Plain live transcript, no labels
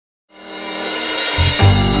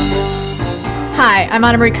Hi, I'm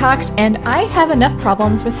Anna Marie Cox, and I have enough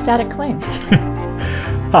problems with static cling.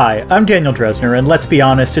 Hi, I'm Daniel Dresner, and let's be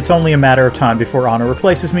honest, it's only a matter of time before Anna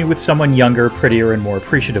replaces me with someone younger, prettier, and more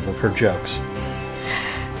appreciative of her jokes.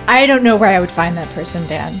 I don't know where I would find that person,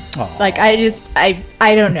 Dan. Aww. Like,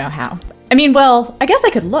 I don't know how. I mean, well, I guess I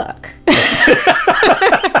could look.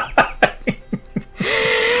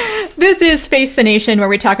 This is Space the Nation, where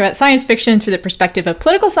we talk about science fiction through the perspective of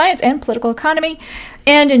political science and political economy,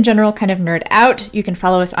 and in general, kind of nerd out. You can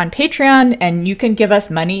follow us on Patreon, and you can give us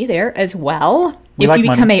money there as well. If you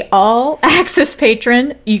become a all-access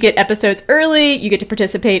patron, you get episodes early, you get to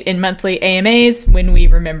participate in monthly AMAs when we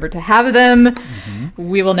remember to have them. Mm-hmm.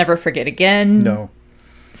 We will never forget again. No.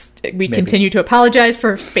 We continue to apologize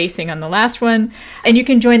for spacing on the last one. And you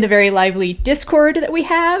can join the very lively Discord that we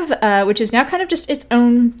have, which is now kind of just its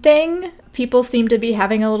own thing. People seem to be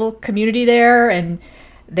having a little community there, and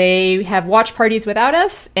they have watch parties without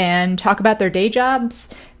us and talk about their day jobs.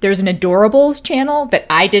 There's an Adorables channel that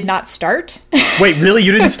I did not start. Wait, really?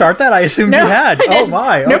 You didn't start that? I assumed No, you had. Oh,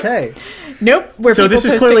 my. Nope. Okay. Nope. So this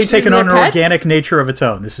is clearly taken on an organic nature of its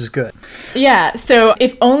own. This is good. Yeah. So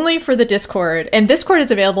if only for the Discord, and Discord is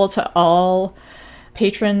available to all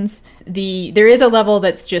patrons. There is a level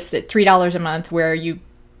that's just at $3 a month where you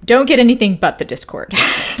don't get anything but the Discord.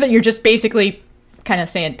 That you're just basically kind of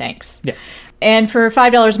saying thanks. Yeah. And for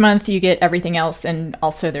 $5 a month, you get everything else. And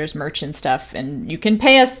also there's merch and stuff. And you can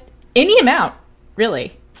pay us any amount,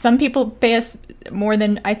 really. Some people pay us more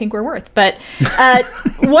than I think we're worth. But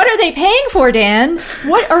what are they paying for, Dan?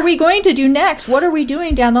 What are we going to do next? What are we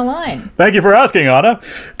doing down the line? Thank you for asking, Anna.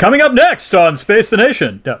 Coming up next on Space the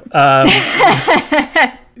Nation. No,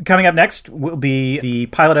 coming up next will be the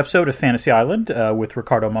pilot episode of Fantasy Island with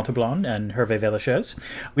Ricardo Montalban and Hervé Villechaize.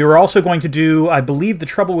 We were also going to do, I believe, the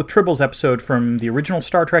Trouble with Tribbles episode from the original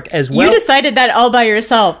Star Trek as well. You decided that all by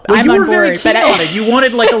yourself. Well, I'm you on were board, very keen on it. You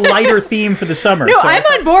wanted like a lighter theme for the summer. No, so I'm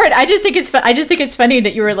on board. I just think it's funny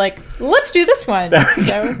that you were like, let's do this one.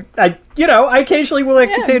 So. I occasionally will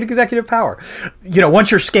exercise executive power. Once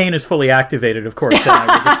your skein is fully activated, of course, then I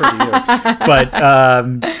will defer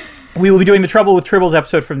to you. But we will be doing the Trouble with Tribbles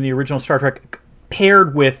episode from the original Star Trek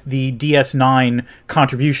paired with the DS9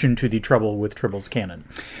 contribution to the Trouble with Tribbles canon.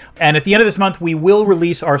 And at the end of this month, we will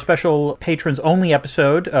release our special patrons-only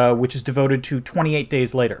episode, which is devoted to 28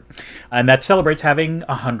 Days Later. And that celebrates having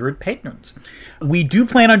 100 patrons. We do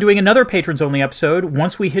plan on doing another patrons-only episode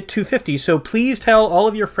once we hit 250, so please tell all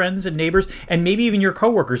of your friends and neighbors, and maybe even your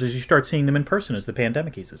coworkers as you start seeing them in person as the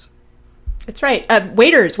pandemic eases. That's right.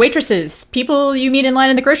 Waiters, waitresses, people you meet in line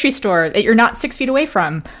in the grocery store that you're not 6 feet away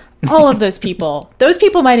from. All of those people. Those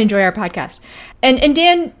people might enjoy our podcast. And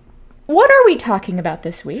Dan, what are we talking about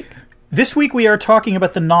this week? This week we are talking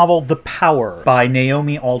about the novel The Power by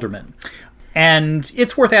Naomi Alderman. And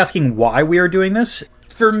it's worth asking why we are doing this.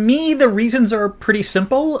 For me, the reasons are pretty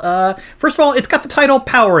simple. First of all, it's got the title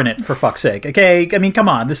Power in it, for fuck's sake. Okay, I mean, come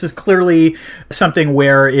on. This is clearly something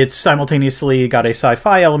where it's simultaneously got a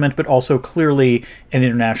sci-fi element, but also clearly an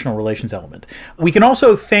international relations element. We can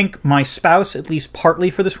also thank my spouse, at least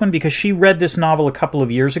partly, for this one, because she read this novel a couple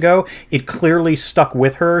of years ago. It clearly stuck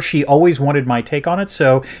with her. She always wanted my take on it,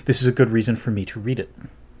 so this is a good reason for me to read it.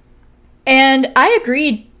 And I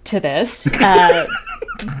agreed to this.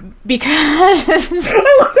 Because I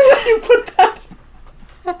love the way you put that.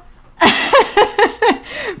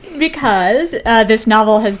 Because this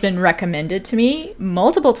novel has been recommended to me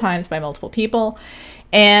multiple times by multiple people,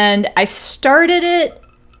 and I started it,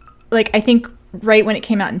 I think right when it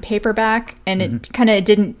came out in paperback, and it kind of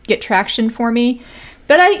didn't get traction for me.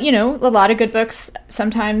 But a lot of good books,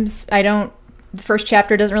 sometimes the first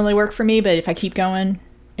chapter doesn't really work for me, but if I keep going,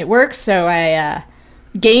 it works. So I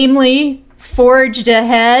gamely forged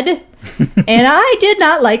ahead, and I did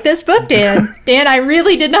not like this book, Dan. Dan, I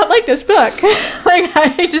really did not like this book.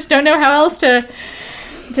 I just don't know how else to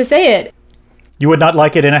say it. You would not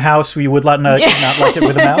like it in a house? You would not like it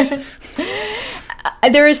with a mouse?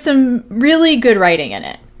 There is some really good writing in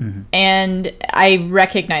it, and I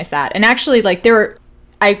recognize that. And actually,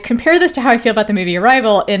 I compare this to how I feel about the movie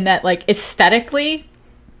Arrival in that, aesthetically,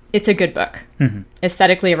 it's a good book. Mm-hmm.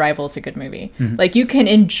 Aesthetically, Arrival is a good movie. Mm-hmm. You can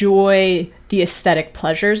enjoy the aesthetic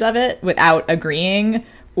pleasures of it without agreeing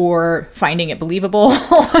or finding it believable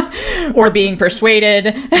or being persuaded.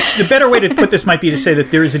 The better way to put this might be to say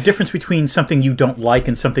that there is a difference between something you don't like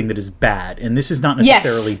and something that is bad. And this is not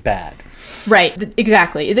necessarily bad. Right.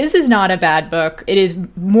 Exactly. This is not a bad book. It is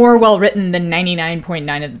more well-written than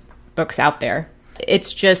 99.9 of the books out there.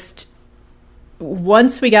 It's just,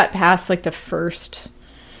 once we got past, the first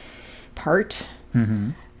part,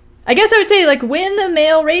 I guess I would say, like, when the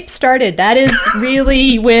male rape started, that is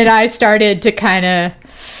really when I started to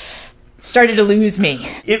lose me.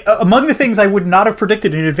 Among the things I would not have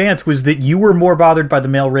predicted in advance was that you were more bothered by the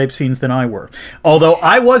male rape scenes than I were. Although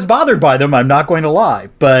I was bothered by them, I'm not going to lie.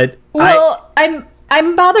 But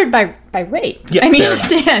I'm bothered by rape. Yeah, I mean, fair enough.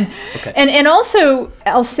 Dan. Okay. And also,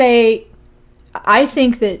 I'll say, I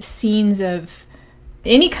think that scenes of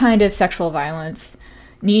any kind of sexual violence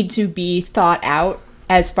need to be thought out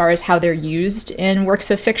as far as how they're used in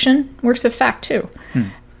works of fiction, works of fact too.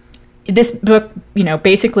 This book,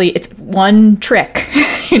 basically it's one trick,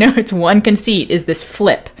 it's one conceit, is this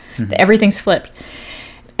flip. Everything's flipped.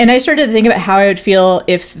 And I started to think about how I would feel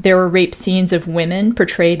if there were rape scenes of women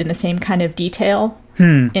portrayed in the same kind of detail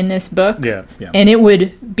in this book. Yeah. And it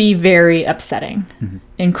would be very upsetting,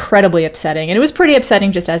 incredibly upsetting. And it was pretty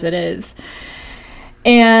upsetting just as it is.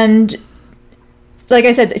 And like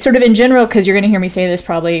I said, sort of in general, because you're going to hear me say this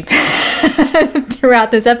probably throughout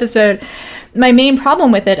this episode, my main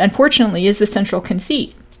problem with it, unfortunately, is the central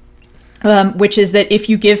conceit, which is that if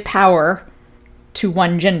you give power to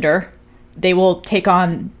one gender, they will take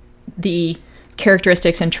on the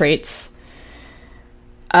characteristics and traits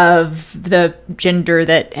of the gender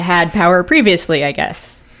that had power previously, I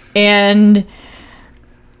guess.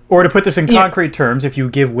 Or to put this in concrete terms, if you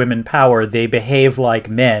give women power, they behave like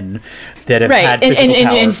men that have had physical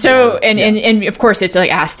power. And of course, it's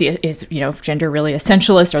like asked is gender really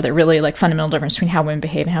essentialist? Are there really like fundamental difference between how women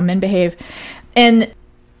behave and how men behave? And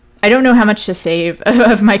I don't know how much to say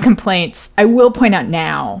of my complaints. I will point out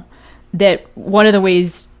now that one of the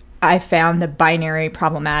ways I found the binary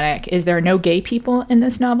problematic is there are no gay people in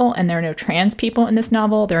this novel, and there are no trans people in this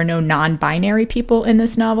novel. There are no non-binary people in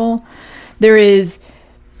this novel. There isn't.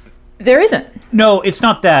 No, it's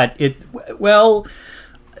not that.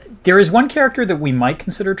 There is one character that we might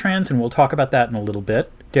consider trans, and we'll talk about that in a little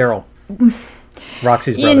bit. Daryl.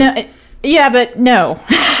 Roxy's brother. Yeah, but no.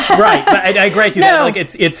 Right. I agree with you. No. Like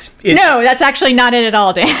it's no, that's actually not it at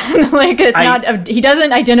all, Dan. Like it's not. He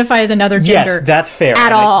doesn't identify as another gender. Yes, that's fair.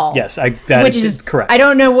 At all. That is correct. I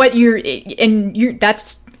don't know what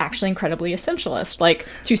that's actually incredibly essentialist. Like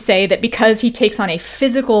to say that because he takes on a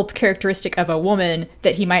physical characteristic of a woman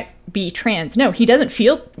that he might be trans. No, he doesn't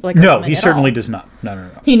feel like a woman. No, he certainly does not. No.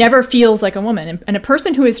 He never feels like a woman. And a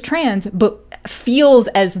person who is trans but feels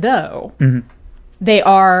as though they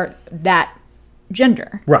are that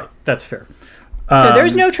gender. Right. That's fair. So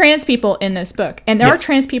there's no trans people in this book. And there are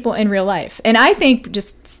trans people in real life. And I think,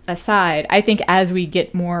 just aside, as we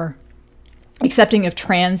get more accepting of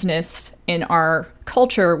transness in our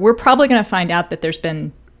culture, we're probably going to find out that there's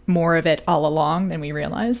been more of it all along than we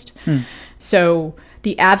realized. So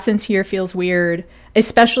the absence here feels weird,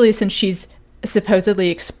 especially since she's supposedly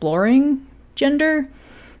exploring gender.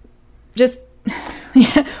 Just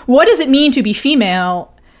what does it mean to be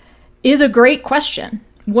female is a great question.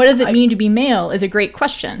 What does it mean to be male is a great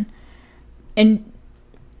question. And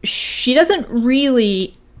she doesn't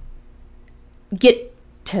really get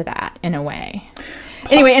to that in a way.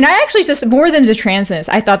 Anyway, and I actually just, more than the transness,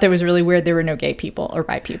 I thought that was really weird there were no gay people or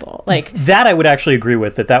bi people. Like that I would actually agree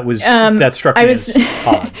with, that was that struck me as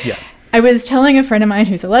odd. Yeah. I was telling a friend of mine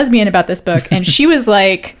who's a lesbian about this book, and she was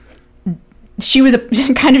like,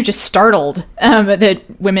 kind of just startled that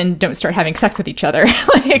women don't start having sex with each other.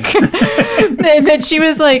 Like that she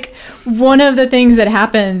was like, one of the things that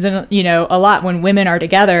happens, and a lot when women are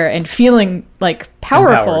together and feeling like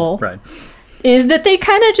powerful, right, is that they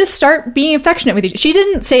kind of just start being affectionate with each other. She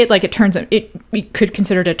didn't say it like we could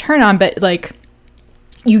consider it a turn on, but like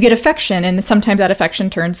you get affection, and sometimes that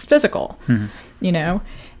affection turns physical,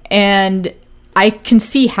 and I can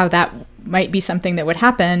see how that might be something that would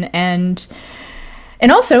happen, and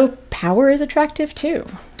also power is attractive too,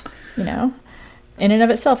 in and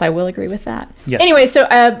of itself. I will agree with that. Yes. Anyway, so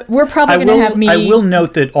we're probably going to have me. I will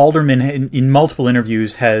note that Alderman in multiple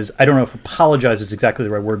interviews has, I don't know if apologize is exactly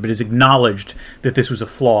the right word, but has acknowledged that this was a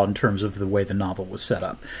flaw in terms of the way the novel was set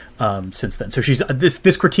up since then. So she's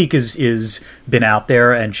this critique is been out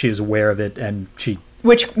there, and she is aware of it, and she.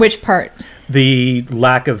 Which part? The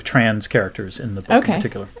lack of trans characters in the book in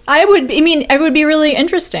particular. It would be really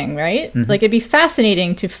interesting, right? Mm-hmm. Like, it'd be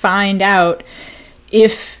fascinating to find out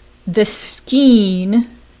if the skein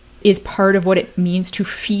is part of what it means to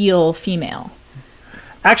feel female.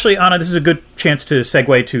 Actually, Anna, this is a good chance to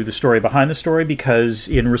segue to the story behind the story, because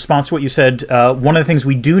in response to what you said, one of the things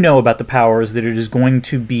we do know about The Power is that it is going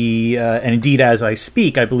to be, and indeed as I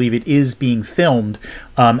speak, I believe it is being filmed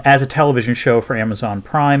as a television show for Amazon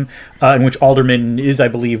Prime, in which Alderman is, I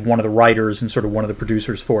believe, one of the writers and sort of one of the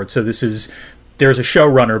producers for it. So this is there's a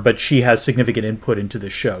showrunner, but she has significant input into the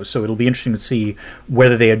show. So it'll be interesting to see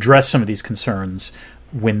whether they address some of these concerns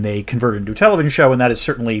when they convert it into a television show, and that is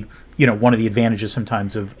certainly, one of the advantages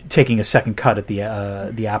sometimes of taking a second cut at the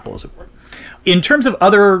apple, as it were. In terms of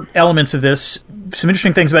other elements of this, some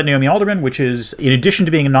interesting things about Naomi Alderman, which is, in addition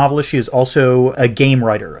to being a novelist, she is also a game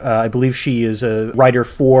writer. I believe she is a writer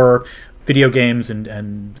for video games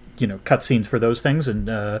and cutscenes for those things,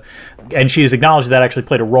 and she has acknowledged that actually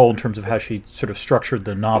played a role in terms of how she sort of structured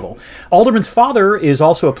the novel. Alderman's father is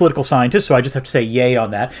also a political scientist, so I just have to say yay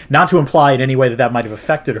on that. Not to imply in any way that might have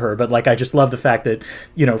affected her, but I just love the fact that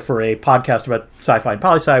for a podcast about sci-fi and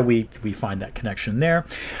poli-sci, we find that connection there.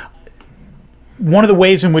 One of the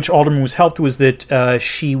ways in which Alderman was helped was that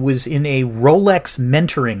she was in a Rolex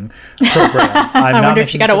mentoring program. I wonder if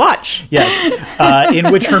she got a watch. Yes,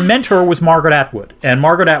 in which her mentor was Margaret Atwood. And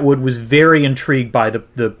Margaret Atwood was very intrigued by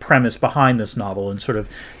the premise behind this novel and sort of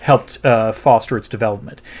helped foster its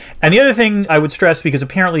development. And the other thing I would stress, because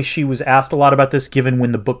apparently she was asked a lot about this given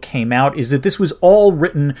when the book came out, is that this was all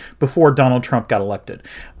written before Donald Trump got elected.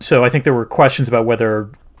 So I think there were questions about whether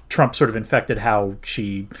Trump sort of infected how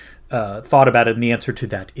she thought about it, and the answer to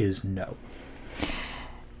that is no.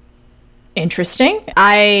 Interesting.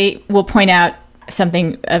 I will point out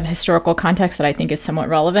something of historical context that I think is somewhat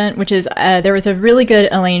relevant, which is there was a really good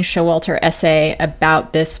Elaine Showalter essay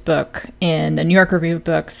about this book in the New York Review of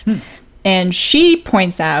Books, and she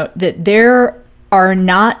points out that there are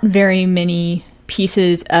not very many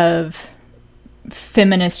pieces of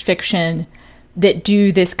feminist fiction that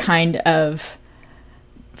do this kind of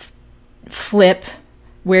flip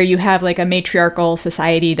where you have a matriarchal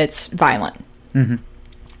society that's violent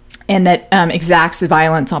and that exacts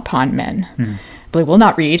violence upon men. But will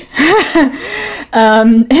not read.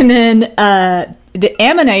 And then the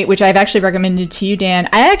Ammonite, which I've actually recommended to you, Dan,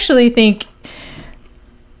 I actually think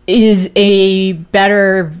is a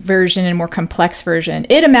better version and more complex version.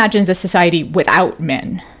 It imagines a society without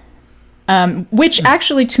men, which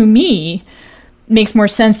actually to me makes more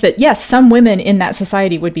sense that, yes, some women in that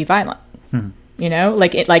society would be violent.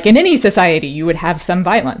 Like in any society, you would have some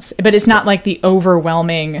violence, but it's not like the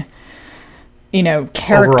overwhelming,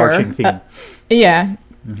 character. Overarching theme. Yeah.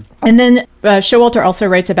 And then Showalter also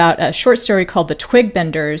writes about a short story called The Twig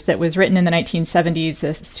Benders that was written in the 1970s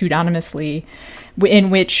pseudonymously, in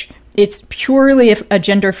which it's purely a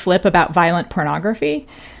gender flip about violent pornography.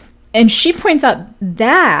 And she points out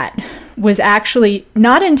that was actually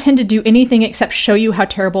not intended to do anything except show you how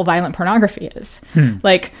terrible violent pornography is.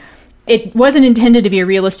 It wasn't intended to be a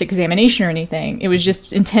realistic examination or anything. It was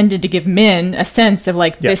just intended to give men a sense of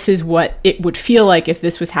this is what it would feel like if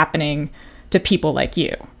this was happening to people like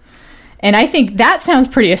you. And I think that sounds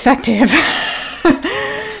pretty effective.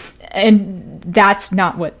 And that's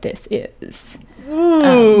not what this is.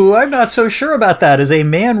 Ooh, I'm not so sure about that. As a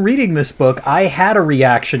man reading this book, I had a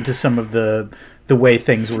reaction to some of the way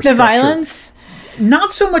things were structured. The violence?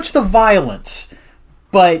 Not so much the violence,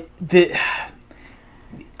 but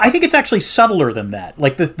I think it's actually subtler than that.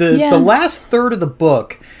 The last third of the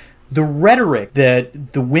book, the rhetoric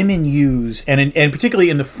that the women use, and particularly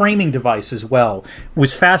in the framing device as well,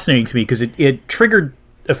 was fascinating to me because it triggered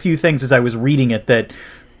a few things as I was reading it that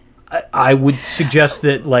I would suggest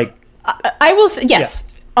that I will say, yes.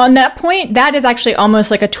 Yeah. On that point, that is actually almost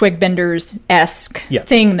like a Twig Benders-esque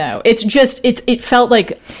thing, though. It's just, it felt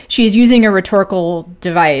like she's using a rhetorical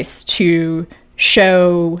device to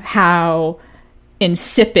show how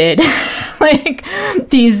insipid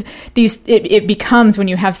it becomes when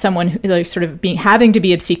you have someone who sort of having to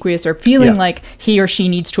be obsequious or feeling like he or she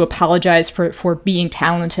needs to apologize for being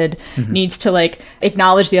talented, needs to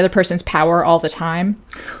acknowledge the other person's power all the time.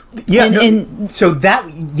 So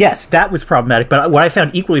that was problematic, but what I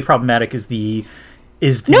found equally problematic is the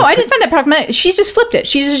No, I didn't find that problematic. She's just flipped it.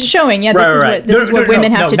 She's just showing, this is what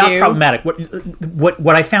women have to do. No, not problematic.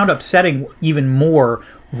 What I found upsetting even more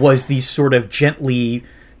was the sort of gently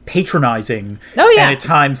patronizing, and at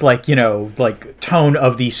times tone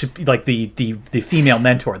of the female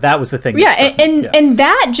mentor. That was the thing. And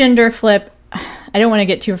that gender flip, I don't want to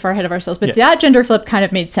get too far ahead of ourselves, but that gender flip kind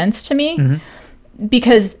of made sense to me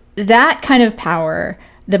because that kind of power,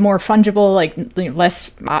 the more fungible,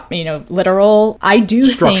 less literal, I do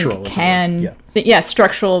think can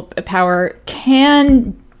structural power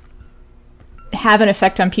can have an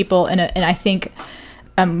effect on people in I think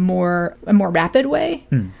a more rapid way.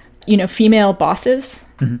 Female bosses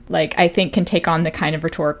I think can take on the kind of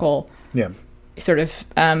rhetorical sort of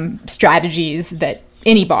strategies that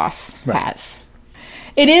any boss has.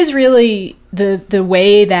 It is really the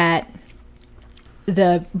way that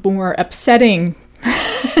the more upsetting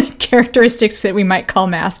characteristics that we might call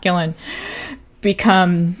masculine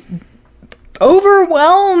become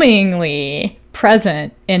overwhelmingly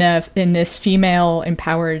present in this female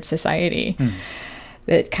empowered society.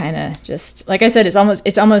 That kind of just, like I said,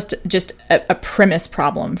 it's almost just a premise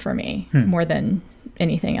problem for me more than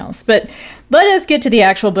anything else. But let us get to the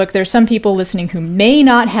actual book. There's some people listening who may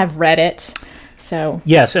not have read it. So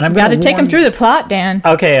yes, and I'm going to take them through the plot, Dan.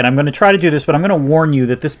 Okay, and I'm going to try to do this, but I'm going to warn you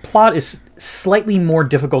that this plot is slightly more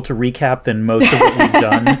difficult to recap than most of what we've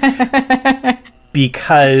done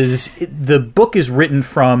because the book is written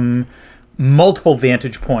from multiple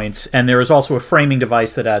vantage points, and there is also a framing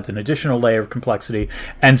device that adds an additional layer of complexity.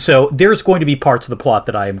 And so there's going to be parts of the plot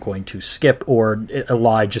that I am going to skip or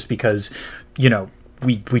elide just because,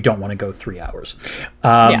 we don't want to go 3 hours.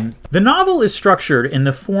 The novel is structured in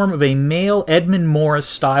the form of a male Edmund Morris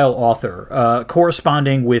style author,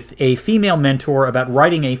 corresponding with a female mentor about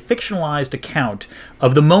writing a fictionalized account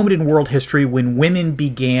of the moment in world history when women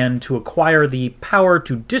began to acquire the power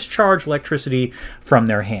to discharge electricity from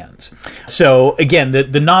their hands. So again,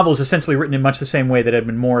 the novel is essentially written in much the same way that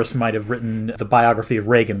Edmund Morris might have written the biography of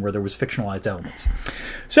Reagan, where there was fictionalized elements.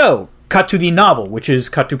 So, cut to the novel, which is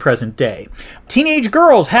cut to present day. Teenage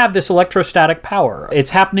girls have this electrostatic power. It's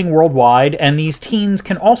happening worldwide, and these teens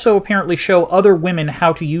can also apparently show other women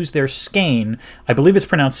how to use their skein, I believe it's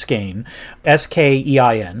pronounced skein,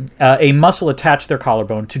 S-K-E-I-N, a muscle attached to their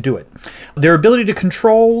collarbone to do it. Their ability to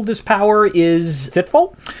control this power is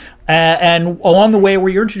fitful. And along the way,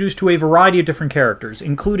 we're introduced to a variety of different characters,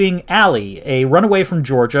 including Allie, a runaway from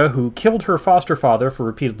Georgia who killed her foster father for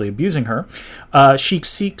repeatedly abusing her. She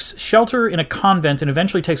seeks shelter in a convent and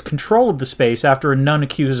eventually takes control of the space after a nun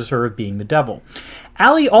accuses her of being the devil.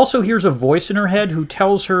 Allie also hears a voice in her head who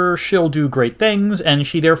tells her she'll do great things, and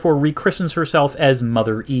she therefore rechristens herself as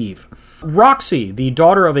Mother Eve. Roxy, the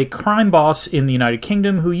daughter of a crime boss in the United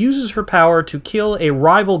Kingdom who uses her power to kill a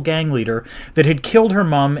rival gang leader that had killed her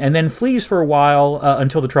mom and then flees for a while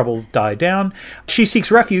until the troubles die down. She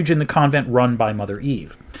seeks refuge in the convent run by Mother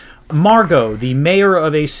Eve. Margot, the mayor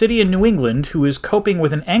of a city in New England who is coping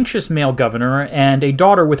with an anxious male governor and a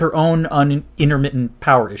daughter with her own intermittent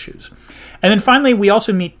power issues. And then finally, we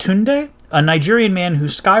also meet Tunde, a Nigerian man who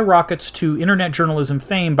skyrockets to internet journalism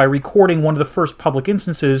fame by recording one of the first public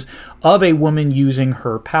instances of a woman using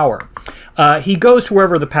her power. He goes to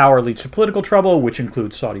wherever the power leads to political trouble, which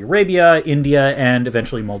includes Saudi Arabia, India, and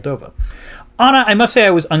eventually Moldova. Anna, I must say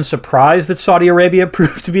I was unsurprised that Saudi Arabia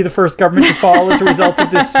proved to be the first government to fall as a result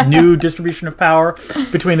of this new distribution of power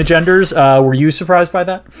between the genders. Were you surprised by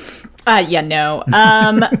that? No.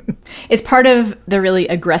 It's part of the really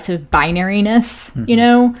aggressive binariness,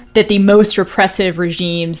 that the most repressive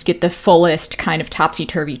regimes get the fullest kind of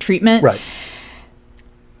topsy-turvy treatment. Right.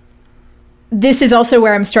 This is also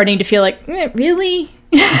where I'm starting to feel like, really?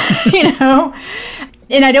 And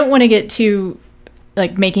I don't want to get too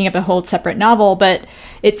like making up a whole separate novel, but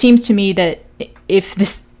it seems to me that if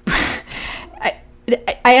this I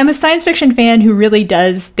am a science fiction fan who really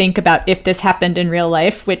does think about if this happened in real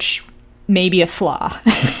life, which may be a flaw.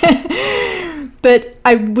 But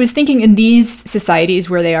I was thinking in these societies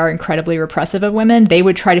where they are incredibly repressive of women, they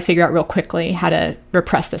would try to figure out real quickly how to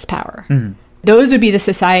repress this power. Mm-hmm. Those would be the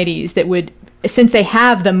societies that would, since they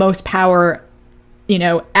have the most power,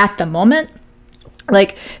 at the moment.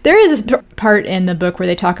 Like, there is a part in the book where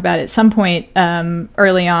they talk about at some point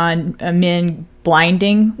early on men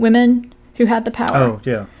blinding women who had the power. Oh,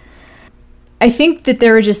 yeah. I think that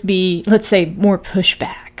there would just be, let's say, more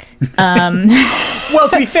pushback. Well,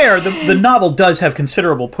 to be fair, the novel does have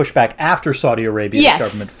considerable pushback after Saudi Arabia's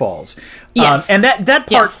government falls. Yes. And that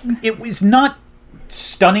part, it was not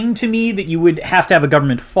stunning to me that you would have to have a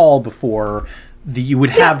government fall before you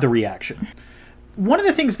would have the reaction. One of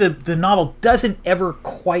the things that the novel doesn't ever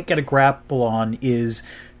quite get a grapple on is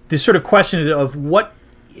this sort of question of what,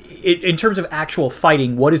 in terms of actual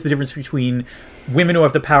fighting, what is the difference between women who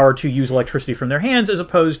have the power to use electricity from their hands as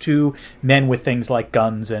opposed to men with things like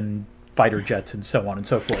guns and fighter jets and so on and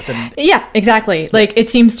so forth. And yeah, exactly. Like, it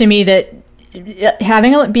seems to me that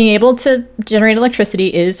being able to generate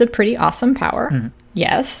electricity is a pretty awesome power. Mm-hmm.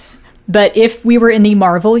 Yes. But if we were in the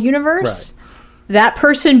Marvel universe, that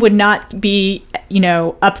person would not be,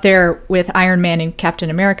 up there with Iron Man and Captain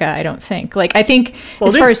America, I don't think. Like, I think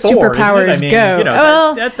as far as Thor, superpowers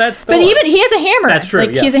go, that's Thor. But even he has a hammer. That's true. Like,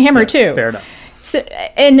 he has a hammer too. Fair enough. So,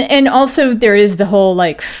 and also there is the whole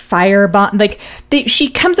like fire bomb. Like, she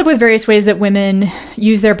comes up with various ways that women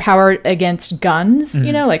use their power against guns.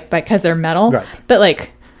 Mm-hmm. Because they're metal. Right. But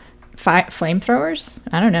like flamethrowers,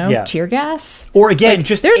 I don't know, tear gas, or again,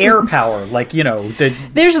 just air power. Like,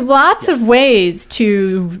 there's lots of ways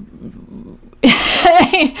to.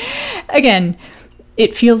 Again,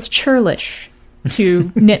 it feels churlish to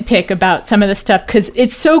nitpick about some of the stuff because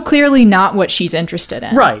it's so clearly not what she's interested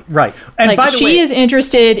in. Right. And like, by the way, she is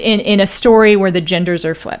interested in a story where the genders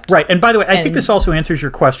are flipped. Right. And by the way, I think this also answers your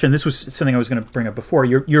question. This was something I was going to bring up before.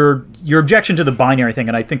 Your objection to the binary thing,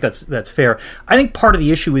 and I think that's fair. I think part of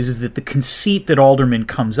the issue is that the conceit that Alderman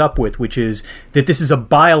comes up with, which is that this is a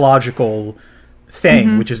biological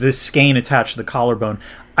thing, which is this skein attached to the collarbone.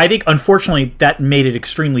 I think, unfortunately, that made it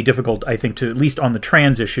extremely difficult, I think, to at least on the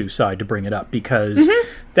trans issue side, to bring it up because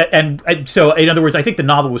so, in other words, I think the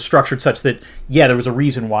novel was structured such that, there was a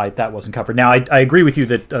reason why that wasn't covered. Now, I agree with you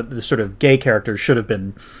that the sort of gay characters should have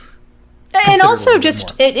been. And also,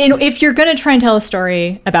 just if you're going to try and tell a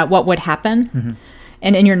story about what would happen,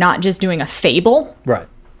 and you're not just doing a fable, right?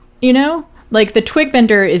 Like the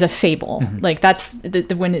Twigbender is a fable. Like that's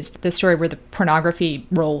when it's the story where the pornography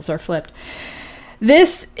roles are flipped.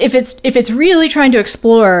 This, if it's really trying to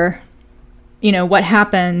explore, what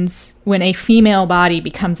happens when a female body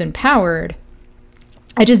becomes empowered,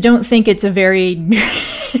 I just don't think it's a very,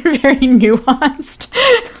 very nuanced.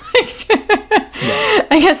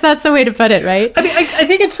 I guess that's the way to put it, right? I mean, I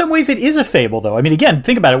think in some ways it is a fable, though. I mean, again,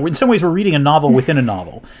 think about it. In some ways, we're reading a novel within a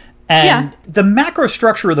novel. And the macro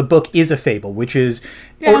structure of the book is a fable, which is,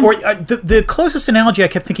 the closest analogy I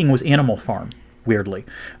kept thinking was Animal Farm, weirdly,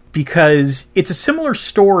 because it's a similar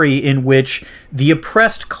story in which the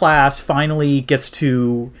oppressed class finally gets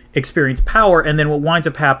to experience power, and then what winds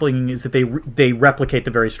up happening is that they replicate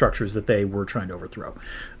the very structures that they were trying to overthrow.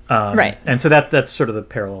 Right. And so that's sort of the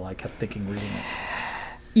parallel I kept thinking reading it.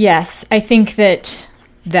 Yes, I think that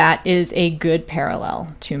is a good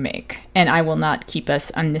parallel to make. And I will not keep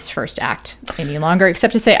us on this first act any longer,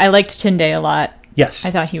 except to say I liked Tunde a lot. Yes.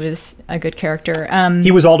 I thought he was a good character.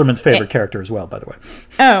 He was Alderman's favorite character as well, by the way.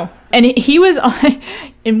 Oh, and he was,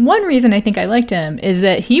 and one reason I think I liked him is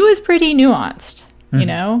that he was pretty nuanced,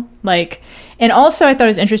 and also I thought it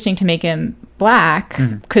was interesting to make him black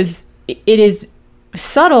because it is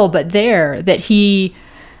subtle, but that he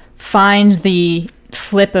finds the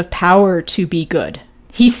flip of power to be good.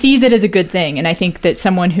 He sees it as a good thing, and I think that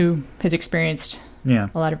someone who has experienced a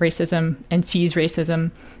lot of racism and sees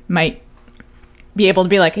racism might be able to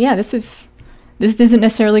be like, this isn't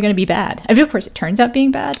necessarily going to be bad. I mean, of course, it turns out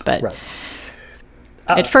being bad, but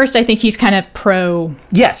at first, I think he's kind of pro.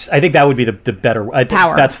 Yes, I think that would be the better.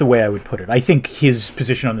 Power. That's the way I would put it. I think his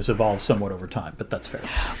position on this evolves somewhat over time, but that's fair.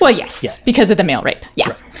 Well, yes, because of the male rape. Yeah.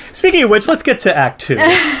 Right. Speaking of which, let's get to Act 2.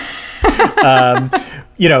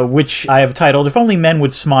 Which I have titled, If Only Men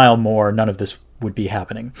Would Smile More, None of This Would Be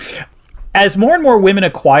Happening. As more and more women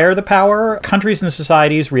acquire the power, countries and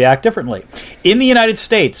societies react differently. In the United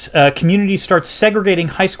States, communities start segregating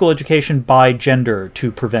high school education by gender to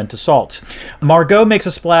prevent assaults. Margot makes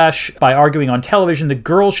a splash by arguing on television that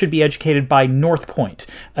girls should be educated by North Point,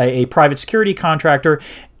 a private security contractor,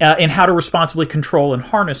 in how to responsibly control and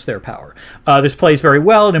harness their power. This plays very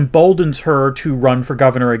well. It emboldens her to run for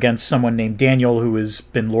governor against someone named Daniel, who has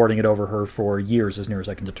been lording it over her for years, as near as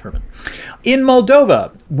I can determine. In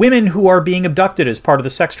Moldova, women who are being abducted as part of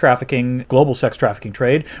the global sex trafficking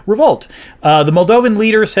trade, revolt. The Moldovan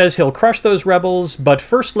leader says he'll crush those rebels, but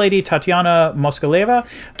First Lady Tatiana Moskaleva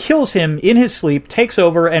kills him in his sleep, takes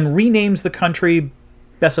over, and renames the country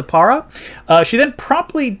Besapara. She then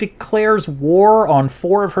promptly declares war on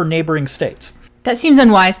 4 of her neighboring states. That seems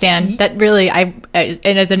unwise, Dan. That really, and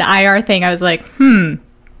as an IR thing, I was like,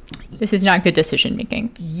 this is not good decision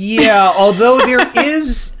making. Yeah, although there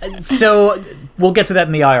is, so we'll get to that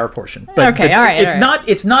in the IR portion. But, okay, all right.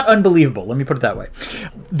 It's not unbelievable. Let me put it that way.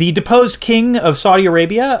 The deposed king of Saudi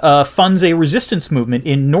Arabia funds a resistance movement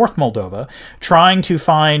in North Moldova, trying to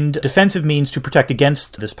find defensive means to protect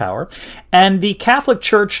against this power. And the Catholic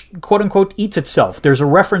Church, quote unquote, eats itself. There's a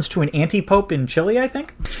reference to an anti-pope in Chile, I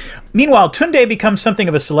think. Meanwhile, Tunde becomes something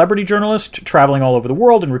of a celebrity journalist, traveling all over the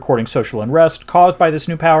world and recording social unrest caused by this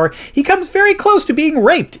new power. He comes very close to being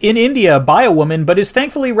raped in India by a woman, but is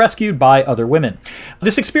thankfully rescued by other women.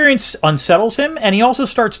 This experience unsettles him, and he also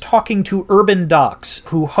starts talking to Urban Docs,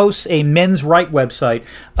 who hosts a men's right website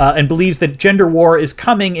and believes that gender war is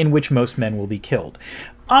coming, in which most men will be killed.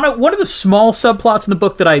 Anna, one of the small subplots in the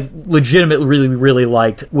book that I legitimately really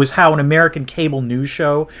liked was how an American cable news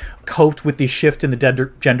show coped with the shift in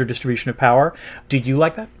the gender distribution of power. Did you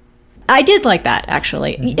like that? I did like that,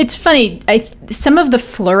 actually. Mm-hmm. It's funny. Some of the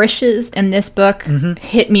flourishes in this book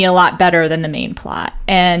hit me a lot better than the main plot.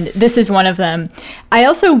 And this is one of them. I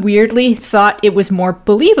also weirdly thought it was more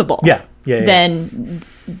believable than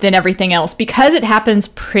everything else, because it happens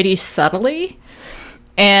pretty subtly.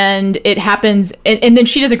 And it happens, and then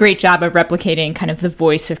she does a great job of replicating kind of the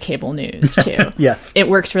voice of cable news, too. Yes. It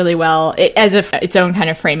works really well, as if its own kind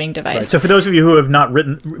of framing device. Right. So for those of you who have not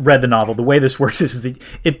read the novel, the way this works is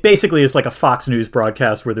it basically is like a Fox News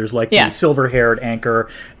broadcast where there's like the silver-haired anchor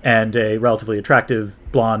and a relatively attractive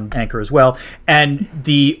blonde anchor as well. And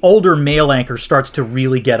the older male anchor starts to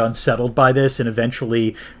really get unsettled by this and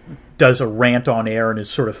eventually does a rant on air and is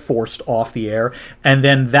sort of forced off the air. And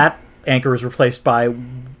then that anchor is replaced by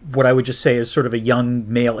what I would just say is sort of a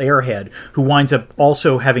young male airhead who winds up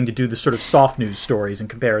also having to do the sort of soft news stories in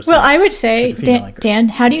comparison. Well, I would say, Dan,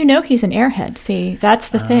 how do you know he's an airhead? See, that's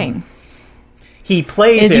the thing. He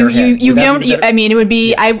plays airhead. You don't. I mean, it would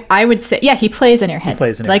be. Yeah. I would say, yeah, he plays an airhead. He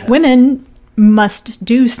plays an airhead. Like women must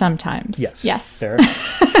do sometimes. Yes. Fair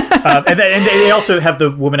enough. And they also have the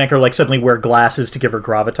woman anchor like suddenly wear glasses to give her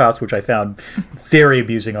gravitas, which I found very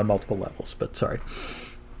amusing on multiple levels. But sorry.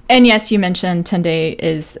 And yes, you mentioned Tunde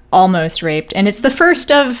is almost raped. And it's the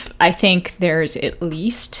first of, I think there's at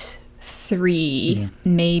least 3,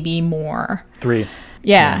 maybe more. 3.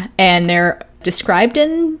 Yeah. And they're described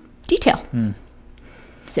in detail.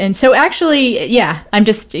 And so actually, yeah, I'm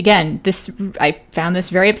just, again, I found this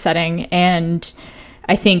very upsetting. And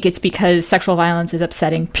I think it's because sexual violence is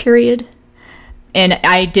upsetting, period. And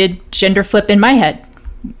I did gender flip in my head.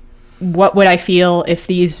 What would I feel if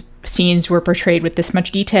these scenes were portrayed with this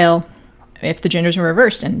much detail, if the genders were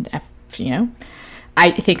reversed? And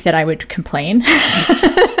I think that I would complain.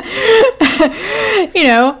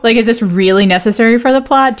 Like, is this really necessary for the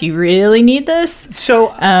plot? Do you really need this? So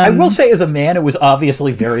I will say, as a man, it was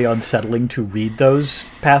obviously very unsettling to read those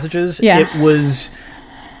passages. It was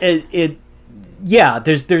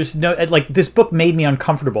there's no, like, this book made me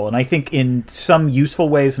uncomfortable, and I think in some useful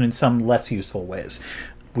ways and in some less useful ways.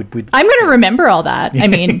 I'm going to remember all that. I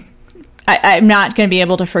mean, I'm not going to be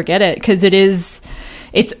able to forget it because it's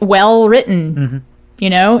well written.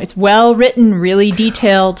 It's well written, really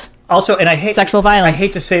detailed. Also, and I hate sexual violence. I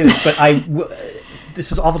hate to say this, but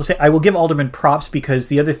this is awful to say. I will give Alderman props because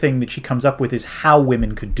the other thing that she comes up with is how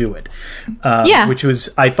women could do it. Which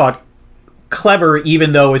was, I thought, clever,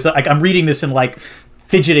 even though it's like I'm reading this and like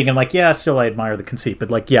fidgeting and like, yeah, still I admire the conceit, but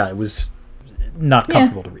like, yeah, it was not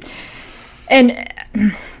comfortable to read. And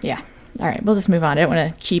yeah. All right, we'll just move on. I don't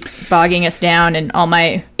want to keep bogging us down in all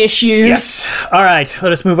my issues. Yes. All right,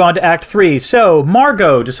 let us move on to Act 3. So,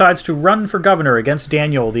 Margot decides to run for governor against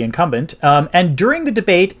Daniel, the incumbent. And during the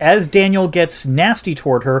debate, as Daniel gets nasty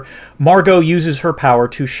toward her, Margot uses her power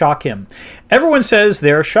to shock him. Everyone says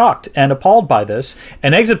they're shocked and appalled by this,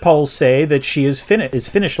 and exit polls say that she is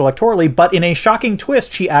finished electorally, but in a shocking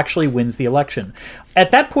twist, she actually wins the election.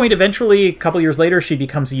 At that point, eventually, a couple years later, she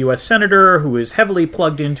becomes a U.S. senator who is heavily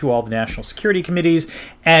plugged into all the national security committees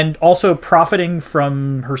and also profiting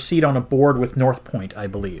from her seat on a board with North Point, I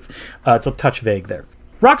believe. It's a touch vague there.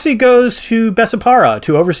 Roxy goes to Bessapara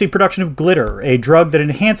to oversee production of glitter, a drug that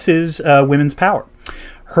enhances women's power.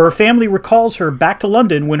 Her family recalls her back to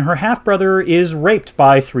London when her half-brother is raped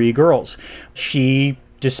by 3 girls. She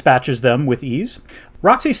dispatches them with ease.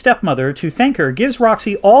 Roxy's stepmother, to thank her, gives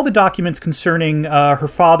Roxy all the documents concerning her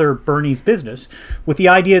father, Bernie's business, with the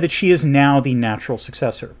idea that she is now the natural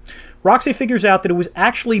successor. Roxy figures out that it was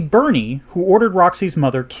actually Bernie who ordered Roxy's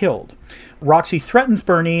mother killed. Roxy threatens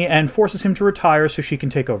Bernie and forces him to retire so she can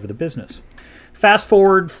take over the business. Fast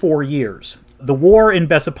forward 4 years. The war in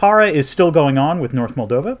Bessapara is still going on with North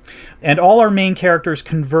Moldova, and all our main characters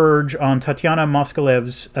converge on Tatiana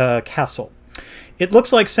Moskalev's castle. It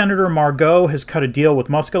looks like Senator Margot has cut a deal with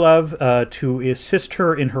Moskalev to assist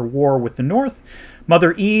her in her war with the North.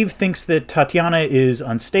 Mother Eve thinks that Tatiana is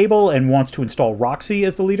unstable and wants to install Roxy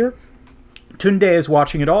as the leader. Tunde is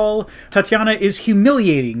watching it all. Tatiana is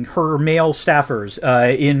humiliating her male staffers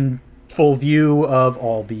in full view of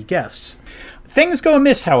all the guests. Things go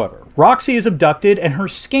amiss, however. Roxy is abducted, and her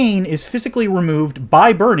skein is physically removed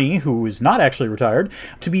by Bernie, who is not actually retired,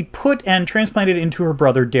 to be put and transplanted into her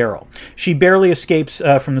brother Daryl. She barely escapes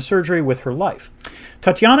from the surgery with her life.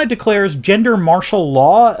 Tatiana declares gender martial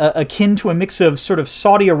law akin to a mix of sort of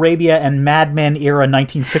Saudi Arabia and Mad Men era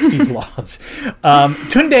 1960s laws.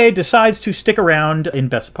 Tunde decides to stick around in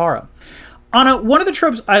Bessapara. Anna, one of the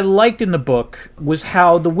tropes I liked in the book was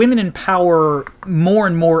how the women in power more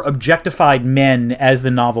and more objectified men as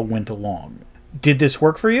the novel went along. Did this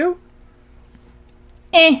work for you?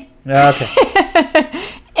 Okay.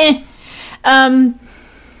 I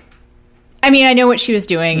mean, I know what she was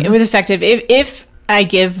doing. Mm-hmm. It was effective. If I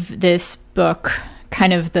give this book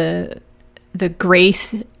kind of the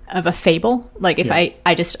grace of a fable, like if I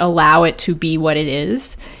just allow it to be what it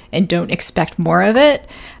is and don't expect more of it,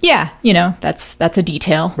 that's a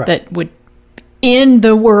detail that would in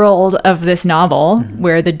the world of this novel,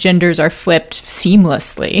 where the genders are flipped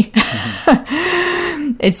seamlessly,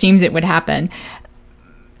 it seems it would happen.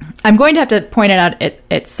 I'm going to have to point it out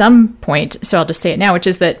at some point, so I'll just say it now, which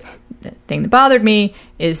is that the thing that bothered me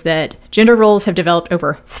is that gender roles have developed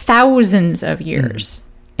over thousands of years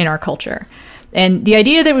in our culture. And the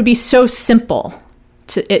idea that it would be so simple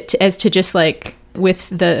as to just like with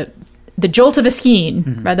the jolt of a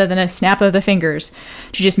skein rather than a snap of the fingers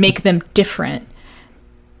to just make them different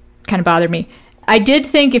kind of bothered me. I did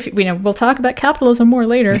think we'll talk about capitalism more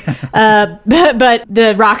later, but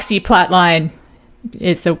the Roxy plotline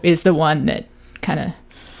is the one that kind of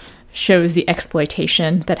shows the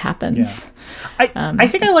exploitation that happens. Yeah. I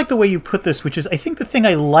think I like the way you put this, which is I think the thing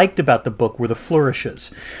I liked about the book were the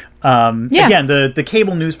flourishes. Again, the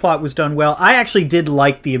cable news plot was done well. I actually did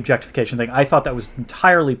like the objectification thing. I thought that was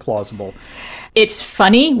entirely plausible. It's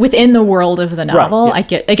funny within the world of the novel. Right,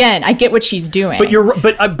 yeah. I get what she's doing.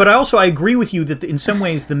 But I agree with you that in some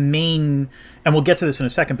ways the main, and we'll get to this in a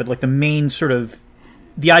second, but like the main sort of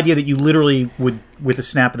the idea that you literally would, with a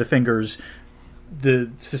snap of the fingers,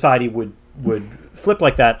 the society would flip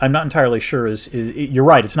like that, I'm not entirely sure is you're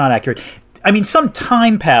right, it's not accurate. I mean, some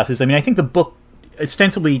time passes. I mean, I think the book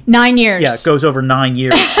ostensibly 9 years. Yeah, it goes over 9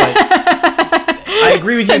 years. But I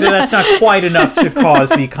agree with you that that's not quite enough to cause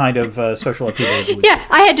the kind of social upheaval. Yeah,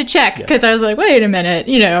 I had to check because I was like, wait a minute,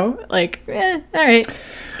 all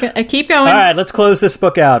right, keep going. All right, let's close this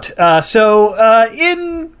book out.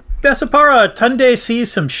 In Bessapara, Tunde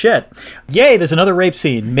sees some shit. Yay, there's another rape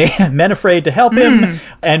scene. Men afraid to help him,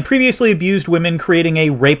 and previously abused women creating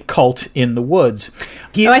a rape cult in the woods.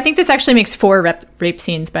 I think this actually makes 4 rape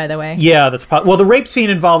scenes, by the way. Yeah, that's well, the rape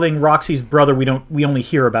scene involving Roxy's brother, we only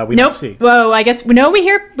hear about. We don't see. Well, I guess we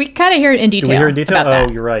kind of hear it in detail. Do we hear it in detail? About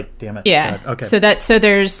that. You're right. Damn it. Yeah. God. Okay. So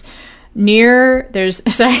there's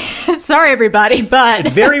sorry everybody, but it's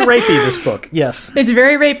very rapey, this book. Yes, it's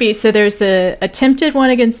very rapey. So there's the attempted one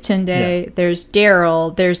against Tunde, there's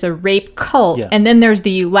Daryl, there's the rape cult, and then there's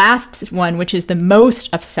the last one, which is the most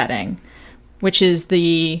upsetting, which is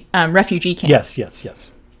the refugee camp.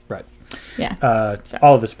 Yes, right. Yeah.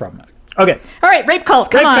 All of this is problematic. Okay. All right, rape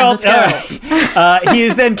cult. Come on, let's go. Right. He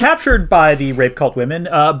is then captured by the rape cult women,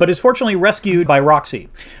 but is fortunately rescued by Roxy.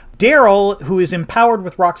 Daryl, who is empowered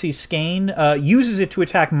with Roxy's skein, uses it to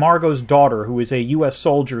attack Margot's daughter, who is a U.S.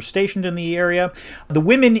 soldier stationed in the area. The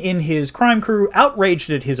women in his crime crew,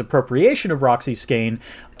 outraged at his appropriation of Roxy's skein,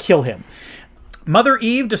 kill him. Mother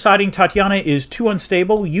Eve, deciding Tatiana is too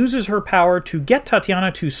unstable, uses her power to get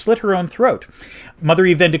Tatiana to slit her own throat. Mother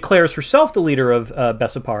Eve then declares herself the leader of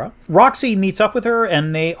Bessapara. Roxy meets up with her,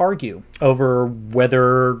 and they argue over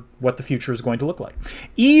what the future is going to look like.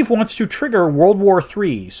 Eve wants to trigger World War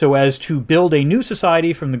III so as to build a new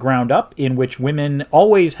society from the ground up in which women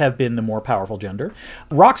always have been the more powerful gender.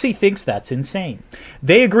 Roxy thinks that's insane.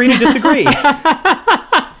 They agree to disagree.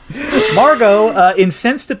 Margot,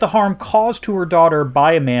 incensed at the harm caused to her daughter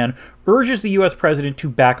by a man, urges the U.S. president to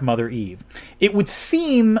back Mother Eve. It would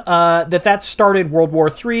seem that started World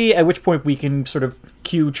War III, at which point we can sort of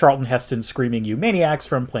cue Charlton Heston screaming, "You maniacs,"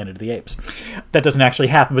 from Planet of the Apes. That doesn't actually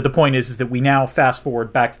happen, but the point is that we now fast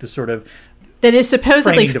forward back to the sort of that is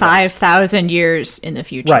supposedly 5,000 years in the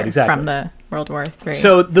future, right, exactly, from the World War III.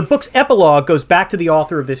 So the book's epilogue goes back to the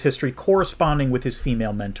author of this history corresponding with his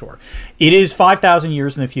female mentor. It is 5,000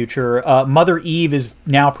 years in the future. Mother Eve is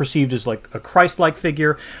now perceived as like a Christ-like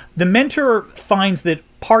figure. The mentor finds that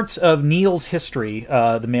parts of Neil's history,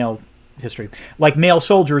 the male history, like male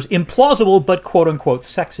soldiers, implausible but quote-unquote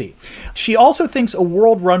sexy. She also thinks a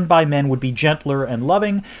world run by men would be gentler and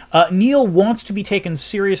loving. Neil wants to be taken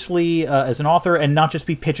seriously as an author and not just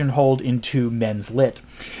be pigeonholed into men's lit.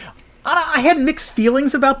 I had mixed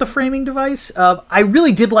feelings about the framing device. I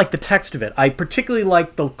really did like the text of it. I particularly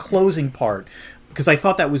liked the closing part because I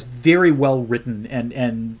thought that was very well written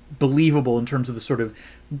and believable in terms of the sort of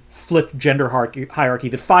flipped gender hierarchy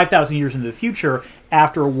that 5,000 years into the future,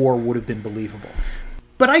 after a war, would have been believable.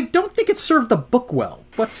 But I don't think it served the book well.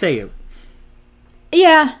 What say you?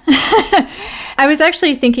 Yeah. I was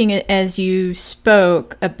actually thinking as you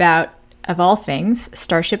spoke about, of all things,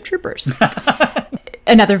 Starship Troopers.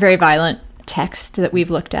 Another very violent text that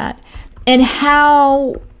we've looked at. And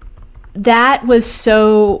how that was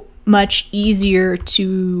so much easier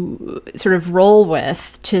to sort of roll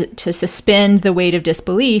with, to suspend the weight of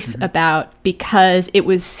disbelief about, because it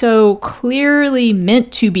was so clearly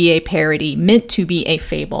meant to be a parody, meant to be a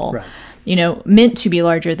fable, right, meant to be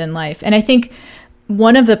larger than life. And I think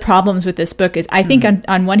one of the problems with this book is I think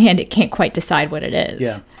on one hand it can't quite decide what it is.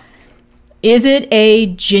 Yeah. is it a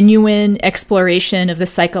genuine exploration of the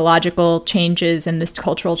psychological changes and the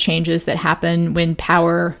cultural changes that happen when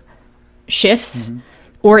power shifts? Mm-hmm.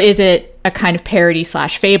 Or is it a kind of parody /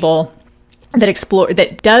 fable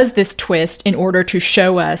that does this twist in order to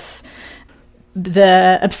show us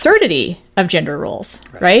the absurdity of gender roles,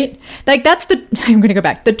 right? Like I'm going to go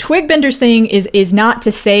back. The twig benders thing is not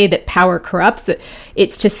to say that power corrupts.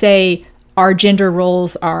 It's to say our gender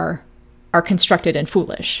roles are constructed and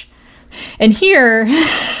foolish. And here,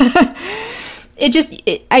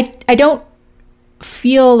 I don't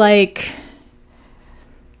feel like,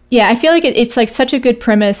 I feel like it's like such a good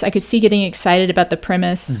premise. I could see getting excited about the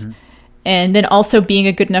premise, mm-hmm. and then also being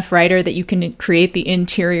a good enough writer that you can create the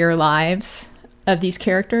interior lives of these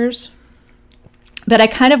characters. But I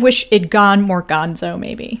kind of wish it'd gone more gonzo,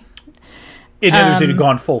 maybe. In other words, it had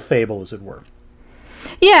gone full fable, as it were.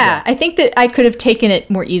 Yeah, I think that I could have taken it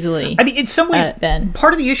more easily. I mean, in some ways,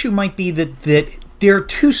 part of the issue might be that there are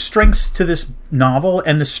two strengths to this novel,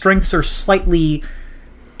 and the strengths are slightly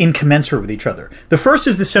incommensurate with each other. The first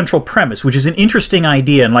is the central premise, which is an interesting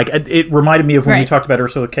idea, and like it reminded me of when we talked about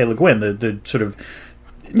Ursula K. Le Guin, the sort of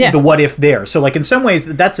the what if there. So like in some ways,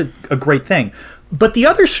 that's a great thing. But the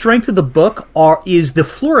other strength of the book is the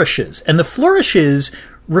flourishes, and the flourishes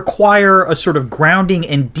require a sort of grounding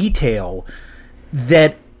and detail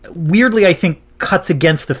that weirdly, I think, cuts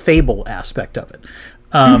against the fable aspect of it.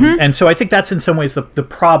 Mm-hmm. And so I think that's in some ways the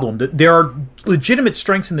problem. That there are legitimate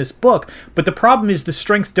strengths in this book, but the problem is the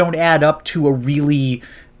strengths don't add up to a really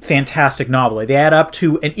fantastic novel. They add up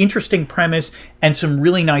to an interesting premise and some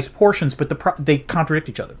really nice portions, but they contradict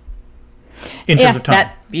each other in terms of time.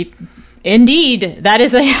 Indeed, that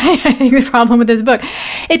is I think the problem with this book.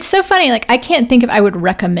 It's so funny. Like I can't think if I would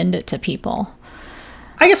recommend it to people.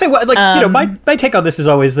 I guess I would, my take on this is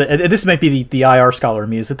always that this might be the IR scholar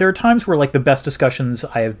in me, is that there are times where like the best discussions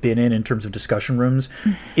I have been in terms of discussion rooms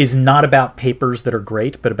is not about papers that are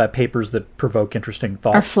great, but about papers that provoke interesting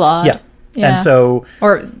thoughts. Are flawed. Yeah. And so...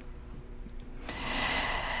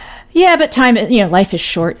 Yeah, but life is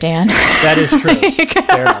short, Dan. That is true.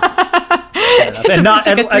 Fair enough. It's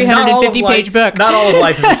like a 350-page book. Not all of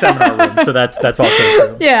life is a seminar room, so that's also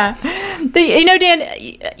true. Yeah. Dan,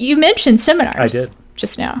 you mentioned seminars. I did.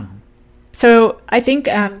 Just now. Mm-hmm. So I think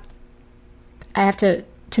I have to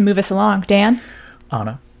move us along. Dan?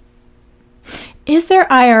 Anna? Is there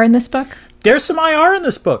IR in this book? There's some IR in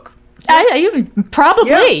this book. Probably.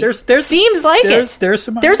 Yeah, there's seems like it. There's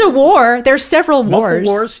some IR. There's a war. There's several wars.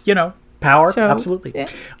 Multiple wars, power, absolutely. Yeah.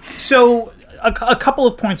 So a couple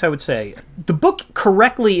of points I would say. The book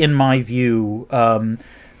correctly, in my view,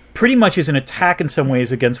 pretty much is an attack in some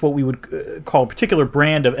ways against what we would call a particular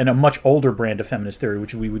brand of, and a much older brand of feminist theory,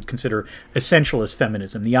 which we would consider essentialist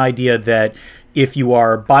feminism. The idea that if you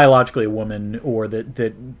are biologically a woman, or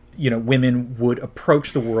that women would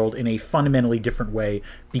approach the world in a fundamentally different way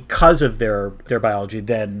because of their biology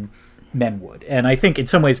than men would. And I think in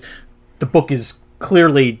some ways the book is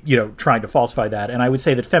clearly, trying to falsify that. And I would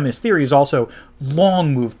say that feminist theory has also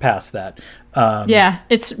long moved past that.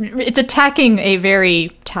 It's attacking a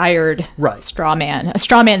very tired straw man, a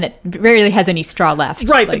straw man that rarely has any straw left.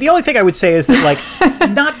 Right, but the only thing I would say is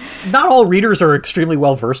that not all readers are extremely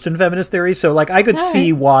well versed in feminist theory. So I could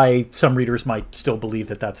see why some readers might still believe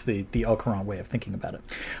that that's the El Coran way of thinking about it.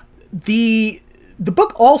 The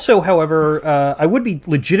book also, however, I would be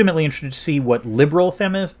legitimately interested to see what liberal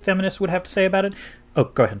feminists would have to say about it. Oh,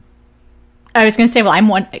 go ahead. I was going to say, well, I'm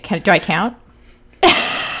one. Do I count?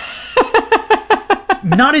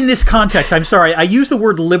 Not in this context. I'm sorry. I use the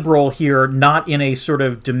word liberal here not in a sort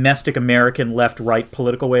of domestic American left-right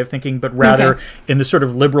political way of thinking, but rather in the sort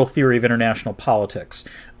of liberal theory of international politics,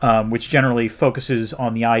 which generally focuses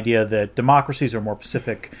on the idea that democracies are more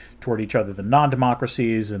pacific toward each other than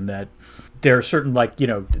non-democracies, and that there are certain,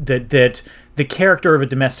 that the character of a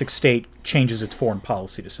domestic state changes its foreign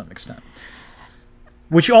policy to some extent.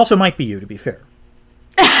 Which also might be you, to be fair.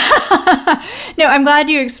 No, I'm glad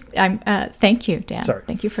you... thank you, Dan. Sorry.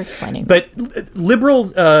 Thank you for explaining. But liberal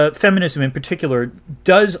feminism in particular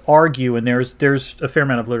does argue, and there's a fair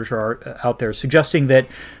amount of literature out there suggesting that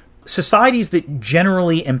societies that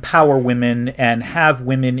generally empower women and have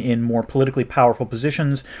women in more politically powerful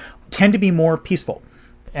positions tend to be more peaceful.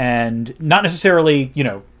 And not necessarily,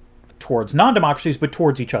 towards non-democracies, but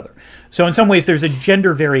towards each other. So in some ways, there's a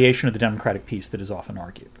gender variation of the democratic peace that is often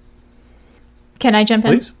argued. Can I jump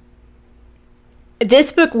in? Please.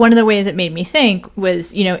 This book, one of the ways it made me think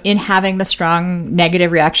was, in having the strong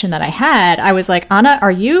negative reaction that I had, I was like, Anna,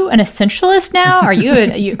 are you an essentialist now? Are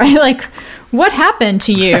you what happened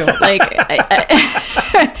to you?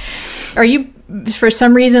 Are you, for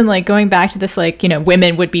some reason, like going back to this, like,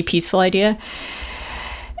 women would be peaceful idea?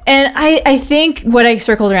 And I think what I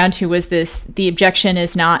circled around to was this: the objection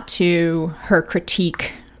is not to her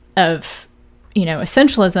critique of,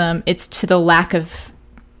 essentialism; it's to the lack of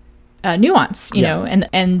nuance, know,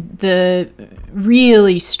 and the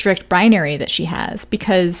really strict binary that she has.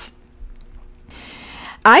 Because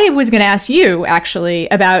I was going to ask you actually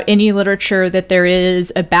about any literature that there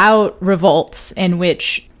is about revolts in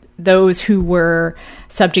which those who were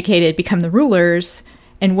subjugated become the rulers,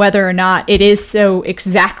 and whether or not it is so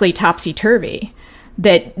exactly topsy-turvy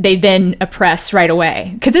that they then oppress right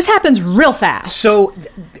away. Because this happens real fast. So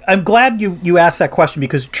I'm glad you asked that question,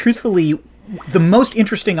 because truthfully, the most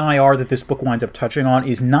interesting IR that this book winds up touching on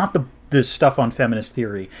is not the stuff on feminist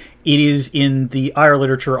theory. It is in the IR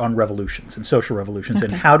literature on revolutions and social revolutions,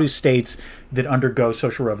 and how do states that undergo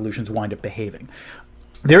social revolutions wind up behaving.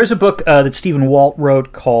 There is a book that Stephen Walt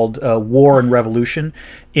wrote called War and Revolution,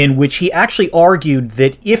 in which he actually argued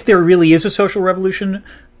that if there really is a social revolution,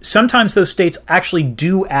 sometimes those states actually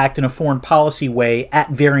do act in a foreign policy way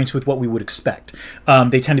at variance with what we would expect.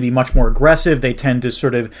 They tend to be much more aggressive. They tend to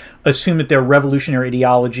sort of assume that their revolutionary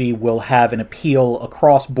ideology will have an appeal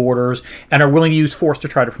across borders and are willing to use force to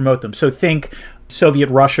try to promote them. So think Soviet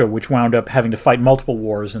Russia, which wound up having to fight multiple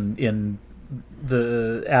wars in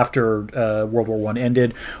after World War I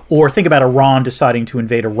ended, or think about Iran deciding to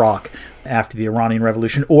invade Iraq after the Iranian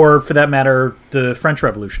Revolution, or for that matter, the French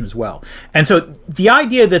Revolution as well. And so the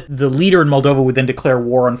idea that the leader in Moldova would then declare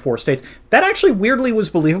war on 4 states, that actually weirdly was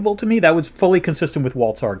believable to me. That was fully consistent with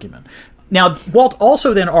Walt's argument. Now, Walt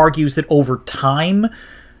also then argues that over time,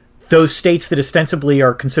 those states that ostensibly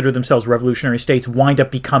are considered themselves revolutionary states wind up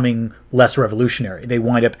becoming less revolutionary. They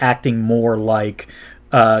wind up acting more like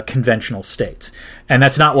conventional states. And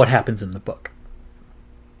that's not what happens in the book.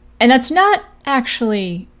 And that's not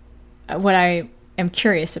actually what I am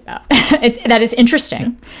curious about. That is interesting.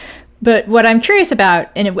 Yeah. But what I'm curious about,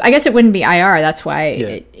 and I guess it wouldn't be IR, that's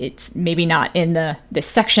why it's maybe not in this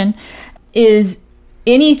section, is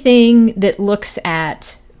anything that looks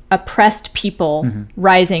at oppressed people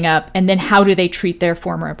rising up, and then how do they treat their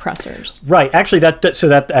former oppressors? Right. Actually,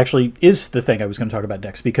 that actually is the thing I was going to talk about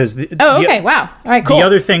next, because wow, all right, cool. The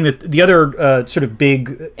other thing the other sort of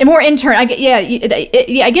big and more internal, I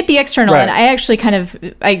get the external, right.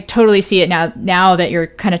 And I totally see it now that you're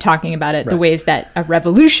kind of talking about it, right. The ways that a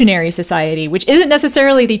revolutionary society, which isn't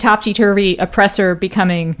necessarily the topsy-turvy oppressor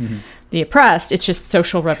becoming the oppressed, it's just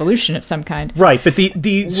social revolution of some kind, right? But the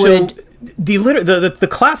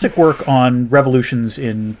classic work on revolutions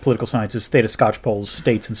in political science is Theda Skocpol's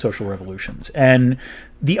States and Social Revolutions. And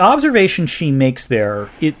the observation she makes there,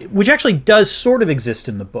 which actually does sort of exist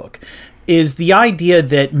in the book, is the idea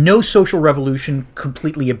that no social revolution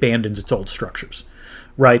completely abandons its old structures.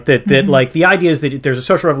 Right, that like the idea is that if there's a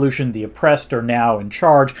social revolution, the oppressed are now in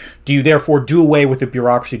charge. Do you therefore do away with the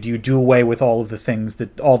bureaucracy? Do you do away with all of the things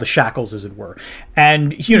all the shackles, as it were?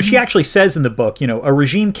 And she actually says in the book, a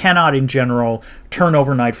regime cannot, in general, turn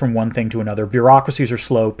overnight from one thing to another. Bureaucracies are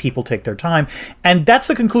slow. People take their time, and that's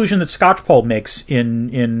the conclusion that Skocpol makes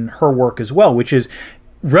in her work as well, which is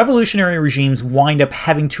revolutionary regimes wind up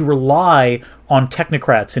having to rely on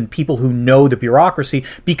technocrats and people who know the bureaucracy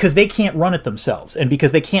because they can't run it themselves, and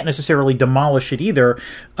because they can't necessarily demolish it either,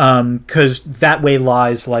 because that way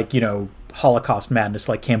lies Holocaust madness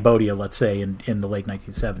like Cambodia, let's say, in the late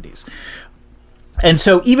 1970s. And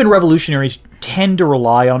so even revolutionaries tend to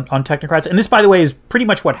rely on technocrats. And this, by the way, is pretty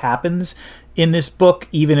much what happens in this book,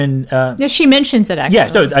 even in... yeah, she mentions it, actually. Yeah,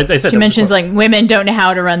 no, I said she mentions, women don't know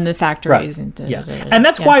how to run the factories. Right. And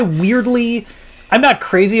that's why, weirdly, I'm not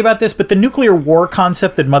crazy about this, but the nuclear war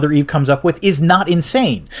concept that Mother Eve comes up with is not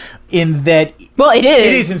insane, in that... Well, it is.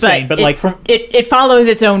 It is insane, but it follows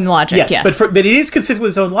its own logic, yes. But it is consistent with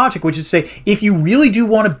its own logic, which is to say, if you really do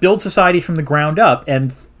want to build society from the ground up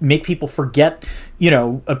and make people forget,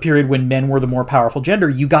 a period when men were the more powerful gender,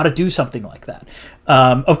 you got to do something like that.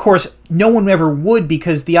 Of course, no one ever would,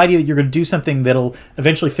 because the idea that you're going to do something that'll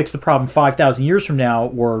eventually fix the problem 5,000 years from now,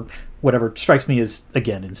 or whatever, strikes me as,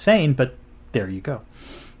 again, insane, but there you go.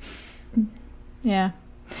 Yeah.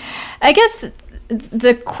 I guess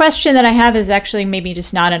the question that I have is actually maybe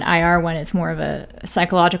just not an IR one, it's more of a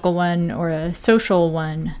psychological one or a social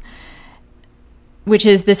one, which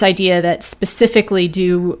is this idea that specifically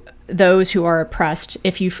do those who are oppressed,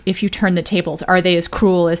 if you turn the tables, are they as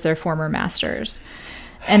cruel as their former masters?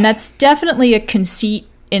 And that's definitely a conceit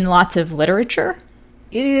in lots of literature.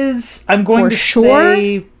 It is, I'm going to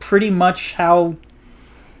say, pretty much how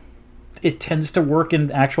it tends to work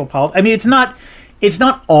in actual politics. I mean, it's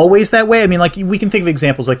not always that way. I mean, we can think of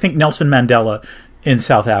examples. Think Nelson Mandela in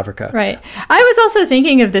South Africa. Right. I was also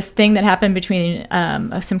thinking of this thing that happened between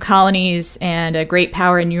some colonies and a great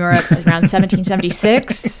power in Europe around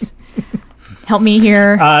 1776. Help me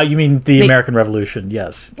here. You mean the American Revolution?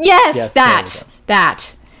 Yes. Yes,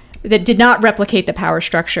 that did not replicate the power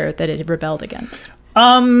structure that it had rebelled against.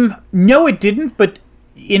 No, it didn't. But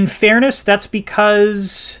in fairness, that's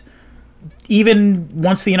because even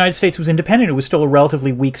once the United States was independent, it was still a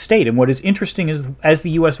relatively weak state. And what is interesting is, as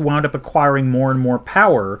the U.S. wound up acquiring more and more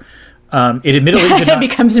power, it admittedly did not... It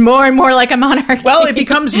becomes more and more like a monarchy. Well, it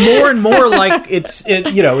becomes more and more like it's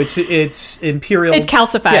imperial. It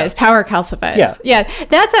calcifies. Yeah. Power calcifies. Yeah.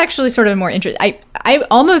 That's actually sort of more interesting. I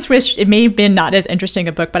almost wish it may have been not as interesting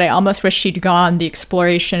a book, but I almost wish she'd gone the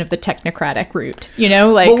exploration of the technocratic route.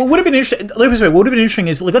 Well, what would have been interesting? What would have been interesting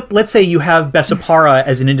is let's say you have Bessapara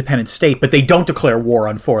as an independent state, but they don't declare war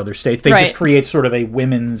on 4 other states. They just create sort of a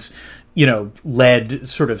women's led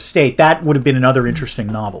sort of state. That would have been another interesting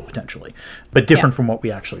novel, potentially, but different from what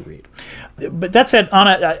we actually read. But that said,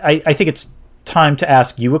 Anna, I think it's time to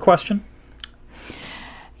ask you a question.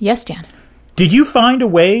 Yes, Dan. Did you find a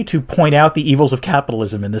way to point out the evils of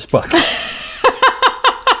capitalism in this book? I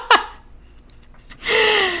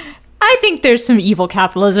think there's some evil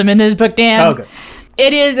capitalism in this book, Dan. Oh, good.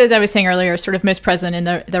 It is, as I was saying earlier, sort of mispresent in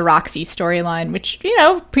the Roxy storyline, which,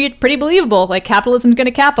 pretty believable. Like, capitalism's going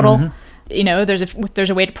to capital. Mm-hmm. There's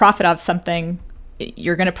a way to profit off something.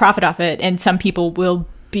 You're going to profit off it. And some people will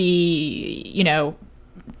be,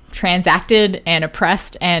 transacted and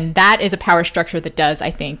oppressed. And that is a power structure that does,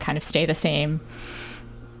 I think, kind of stay the same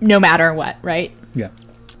no matter what, right? Yeah.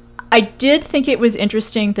 I did think it was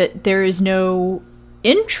interesting that there is no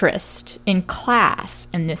interest in class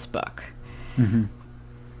in this book. Mm-hmm.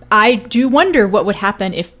 I do wonder what would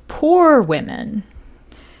happen if poor women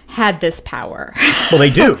had this power. Well, they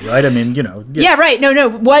do, right? I mean, Yeah, right.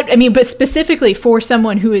 No. But specifically for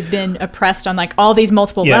someone who has been oppressed on like all these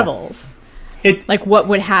multiple levels, what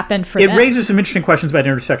would happen for them? It raises some interesting questions about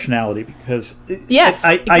intersectionality because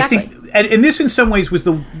exactly. I think, and this in some ways was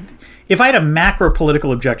if I had a macro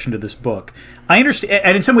political objection to this book, I understand,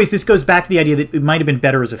 and in some ways this goes back to the idea that it might have been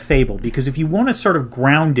better as a fable, because if you want to sort of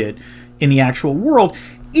ground it in the actual world,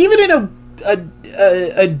 even in a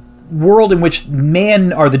world in which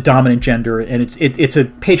men are the dominant gender and it's a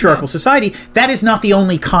patriarchal society, that is not the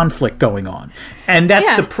only conflict going on, and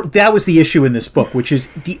that was the issue in this book, which is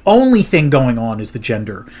the only thing going on is the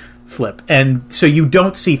gender flip, and so you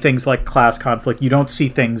don't see things like class conflict, you don't see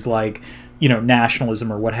things like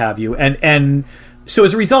nationalism or what have you, and so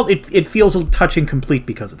as a result, it feels a touch incomplete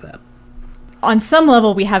because of that. On some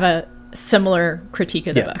level, we have a similar critique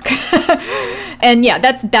of the book. And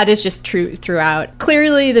that is just true throughout.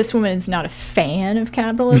 Clearly, this woman is not a fan of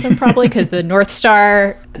capitalism, probably, because the North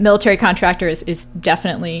Star military contractor is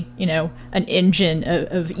definitely, an engine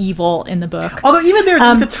of evil in the book. Although even there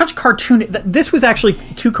was a touch cartoon. This was actually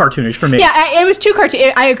too cartoonish for me. Yeah, it was too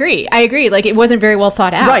cartoon. I agree. Like, it wasn't very well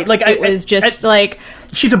thought out. Right. Like, it was just like...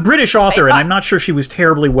 She's a British author, and I'm not sure she was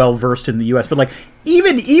terribly well versed in the U.S., but like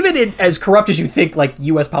even as corrupt as you think like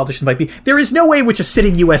U.S. politicians might be, there is no way in which a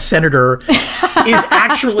sitting U.S. senator is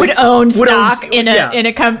actually would own stock in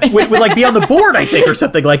a company, would like be on the board, I think, or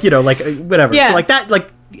something like like whatever. Yeah. So like that,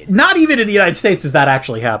 like not even in the United States does that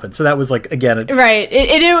actually happen. So that was like again, right.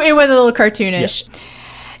 It was a little cartoonish. Yeah.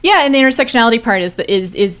 Yeah, and the intersectionality part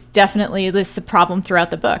is definitely the problem throughout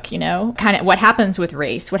the book, kind of what happens with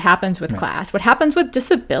race, what happens with class, what happens with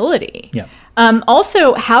disability. Yeah.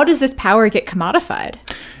 Also, how does this power get commodified?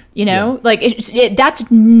 Like that's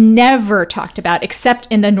never talked about except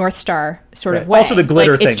in the North Star sort of way. Also the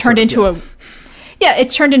glitter thing. It's turned into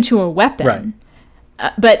it's turned into a weapon.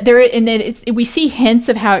 Right. But we see hints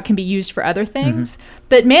of how it can be used for other things. Mm-hmm.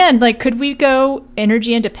 But man, like, could we go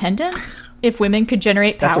energy independent? If women could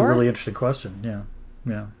generate power? That's a really interesting question. Yeah.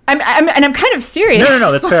 I'm kind of serious.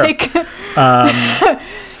 No, that's fair.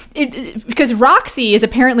 Because Roxy is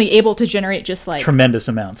apparently able to generate just like tremendous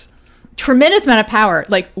amount of power.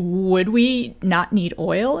 Like, would we not need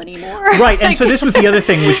oil anymore? Right. And so this was the other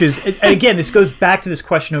thing, which is, and again, this goes back to this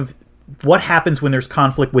question of what happens when there's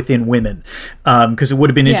conflict within women, because it would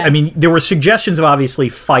have been. I mean, there were suggestions of obviously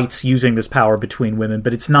fights using this power between women,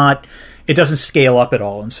 but it doesn't scale up at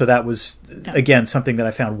all, and so that was again something that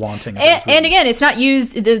I found wanting. And again, it's not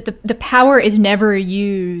used. The power is never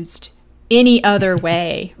used any other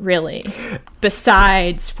way, really,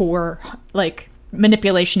 besides for like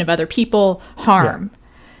manipulation of other people, harm. Yeah.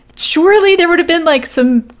 Surely there would have been like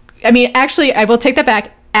some. I mean, actually, I will take that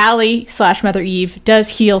back. Allie / Mother Eve does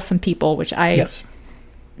heal some people, which I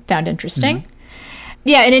found interesting. Mm-hmm.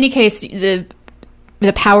 Yeah, in any case, the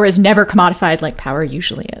power is never commodified like power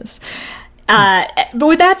usually is. But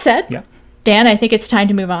with that said, Yeah. Dan, I think it's time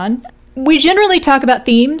to move on. We generally talk about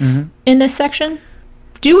themes in this section.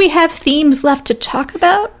 Do we have themes left to talk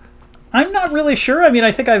about? I'm not really sure. I mean,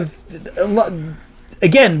 I think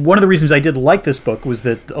again, one of the reasons I did like this book was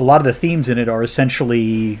that a lot of the themes in it are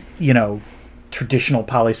essentially, traditional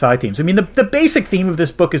poli-sci themes. I mean, the basic theme of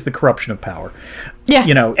this book is the corruption of power.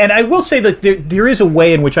 Yeah. And I will say that there is a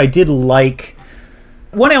way in which I did like...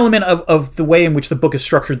 One element of the way in which the book is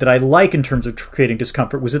structured that I like in terms of creating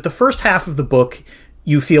discomfort was that the first half of the book,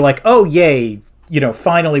 you feel like, oh, yay,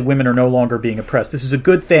 finally women are no longer being oppressed. This is a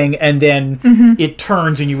good thing. And then it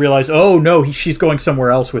turns and you realize, oh, no, she's going somewhere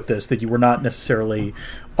else with this that you were not necessarily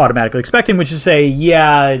automatically expecting, which is to say,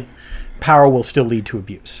 yeah, power will still lead to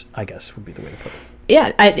abuse, I guess would be the way to put it.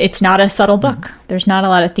 Yeah, it's not a subtle book. There's not a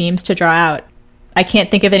lot of themes to draw out. I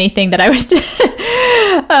can't think of anything that I would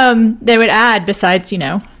that would add besides,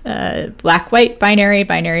 black, white, binary,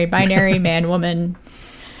 man, woman,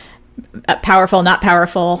 powerful, not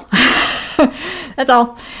powerful. That's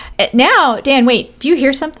all. Now, Dan, wait, do you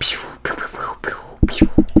hear something?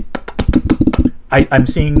 I'm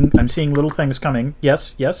seeing little things coming.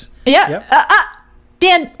 Yes. Yeah. Yep.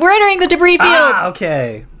 Dan, we're entering the debris field.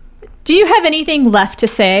 Okay. Do you have anything left to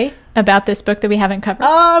say about this book that we haven't covered?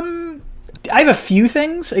 I have a few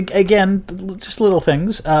things. Again, just little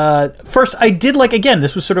things. First, I did like, again,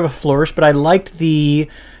 this was sort of a flourish, but I liked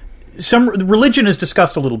some religion is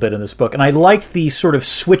discussed a little bit in this book, and I liked the sort of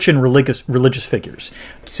switch in religious figures.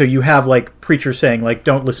 So you have like preachers saying like,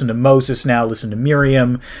 don't listen to Moses now, listen to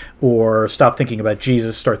Miriam, or stop thinking about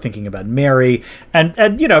Jesus, start thinking about Mary. And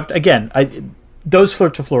again, those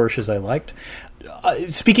sorts of flourishes I liked.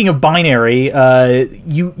 Speaking of binary,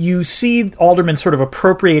 you see Alderman sort of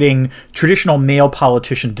appropriating traditional male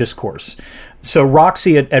politician discourse. So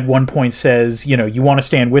Roxy at one point says, you want to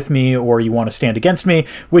stand with me or you want to stand against me,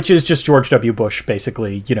 which is just George W. Bush,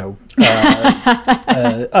 basically,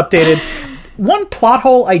 updated. One plot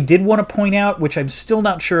hole I did want to point out, which I'm still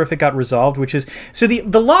not sure if it got resolved, which is, so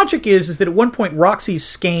the logic is that at one point Roxy's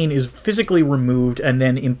skein is physically removed and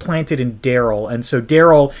then implanted in Daryl, and so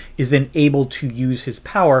Daryl is then able to use his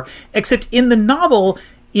power, except in the novel,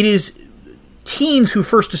 it is teens who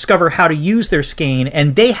first discover how to use their skein,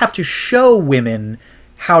 and they have to show women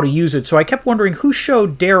how to use it. So I kept wondering, who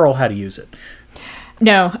showed Daryl how to use it?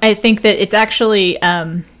 No, I think that it's actually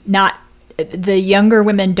not... The younger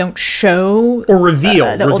women don't show or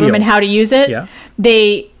reveal the older women how to use it. Yeah.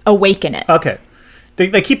 They awaken it. Okay.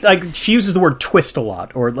 They keep she uses the word twist a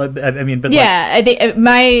lot, or I mean, but yeah. I think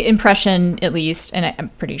my impression, at least, and I'm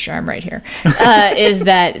pretty sure I'm right here, is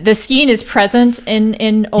that the skein is present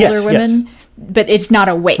in older women, but it's not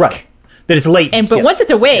awake. Right. That it's latent. But once it's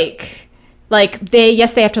awake. Like they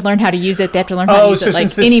have to learn how to use it. They have to learn how to use it. Like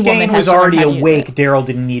since the any woman has was already to learn how awake, to use it. Daryl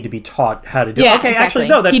didn't need to be taught how to do it. Yeah, Okay, exactly. actually,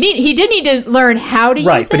 no, that he did need to learn how to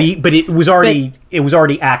use it. But it was already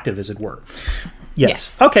active, as it were.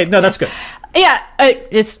 Yes. Okay. No, that's good. Yeah.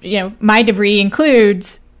 It's my debris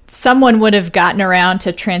includes someone would have gotten around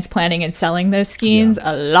to transplanting and selling those skeins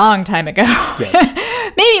a long time ago.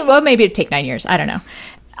 Yes. maybe it'd take 9 years. I don't know.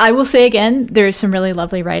 I will say again, there's some really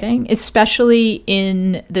lovely writing, especially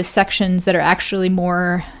in the sections that are actually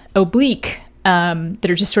more oblique, that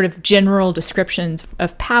are just sort of general descriptions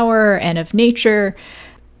of power and of nature.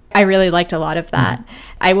 I really liked a lot of that.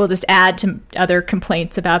 I will just add to other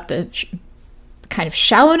complaints about the kind of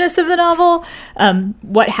shallowness of the novel.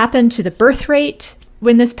 What happened to the birth rate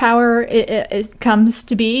when this power comes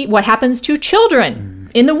to be? What happens to children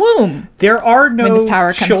in the womb? There are no when this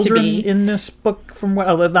power comes children to be. in this book, from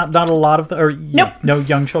what not a lot of them, or Nope. no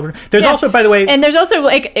young children. There's also, by the way, and there's also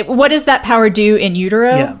like, what does that power do in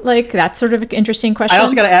utero? Yeah. Like that's sort of an interesting question. I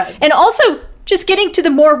also got to add, and also just getting to the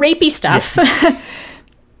more rapey stuff. Yeah.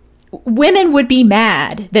 Women would be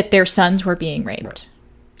mad that their sons were being raped. Right.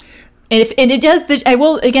 And it does,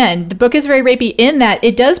 the book is very rapey in that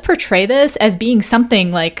it does portray this as being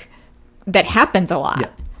something like that happens a lot. Yeah.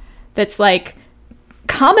 That's like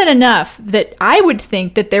common enough that I would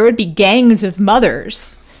think that there would be gangs of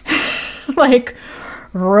mothers like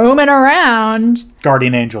roaming around.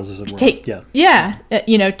 Guardian angels, as it were. Taking,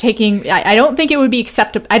 I don't think it would be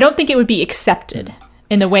acceptable. I don't think it would be accepted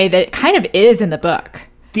in the way that it kind of is in the book.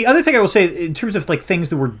 The other thing I will say, in terms of like things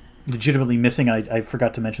that were legitimately missing, I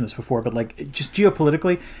forgot to mention this before, but like just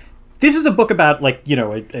geopolitically, this is a book about like,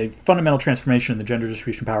 a fundamental transformation in the gender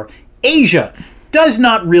distribution of power. Asia does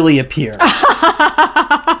not really appear.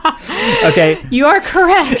 Okay. You are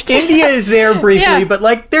correct. India is there briefly, but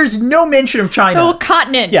like there's no mention of China. The whole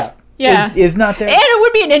continent. Yeah. Is not there. And it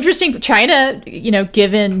would be an interesting China,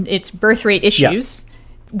 given its birth rate issues.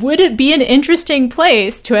 would it be an interesting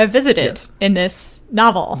place to have visited Yes. in this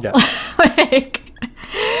novel? Yeah.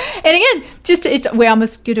 And again, we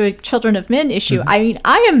almost go to a Children of Men issue. Mm-hmm. I mean,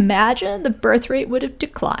 I imagine the birth rate would have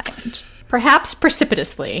declined, perhaps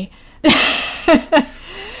precipitously. That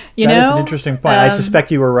is an interesting point. I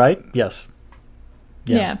suspect you were right. Yes.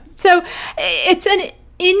 Yeah. So it's an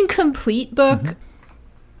incomplete book. Mm-hmm.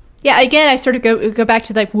 Yeah. Again, I sort of go back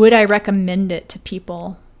to like, would I recommend it to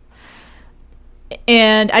people?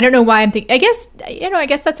 And I don't know why I'm thinking. I guess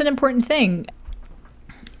that's an important thing.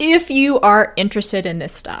 If you are interested in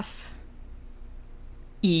this stuff,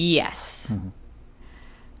 yes. Mm-hmm.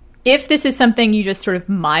 If this is something you just sort of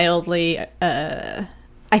mildly, I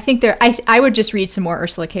think I would just read some more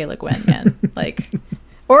Ursula K. Le Guin, man.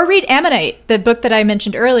 Or read Ammonite, the book that I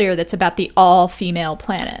mentioned earlier that's about the all-female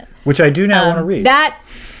planet. Which I do now want to read.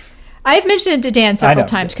 I've mentioned it to Dan several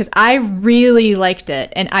times because I really liked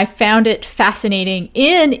it, and I found it fascinating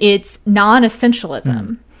in its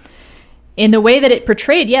non-essentialism. In the way that it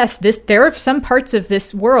portrayed, yes, there are some parts of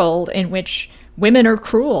this world in which women are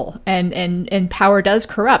cruel and power does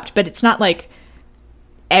corrupt, but it's not like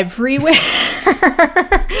everywhere.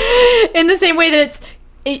 In the same way that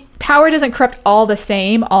power doesn't corrupt all the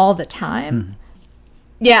same all the time.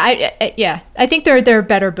 Yeah, I think there are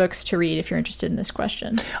better books to read if you're interested in this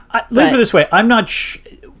question. Let me put it this way: I'm not.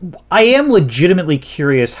 I am legitimately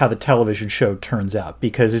curious how the television show turns out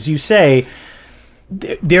because, as you say,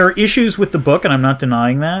 there are issues with the book, and I'm not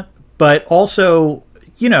denying that. But also,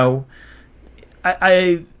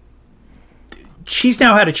 she's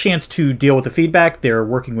now had a chance to deal with the feedback. They're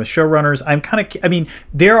working with showrunners.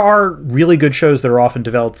 There are really good shows that are often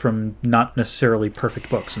developed from not necessarily perfect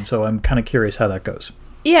books, and so I'm kind of curious how that goes.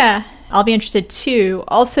 Yeah, I'll be interested too.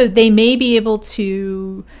 Also, they may be able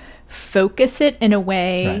to focus it in a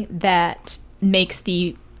way that makes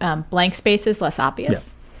the blank spaces less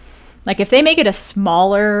obvious. Yeah. Like if they make it a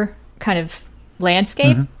smaller kind of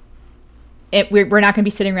landscape, we're not going to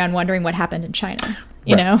be sitting around wondering what happened in China.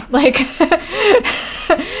 You know, like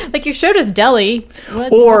you showed us Delhi. What's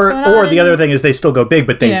going on? Or the other thing is they still go big,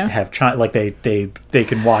 but they have China. Like they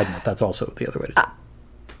can widen it. That's also the other way to do it.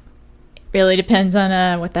 Really depends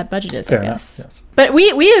on what that budget is, Fair I guess. Enough, yes. But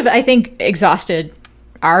we have, I think, exhausted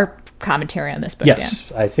our commentary on this book. Yes,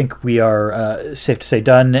 Dan. I think we are safe to say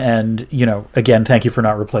done. And again, thank you for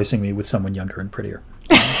not replacing me with someone younger and prettier.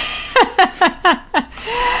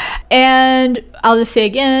 And I'll just say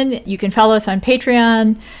again, you can follow us on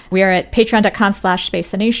Patreon. We are at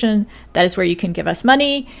patreon.com/spacethenation. That is where you can give us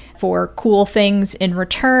money for cool things in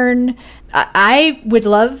return. I would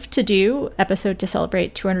love to do an episode to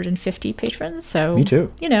celebrate 250 patrons. So me too.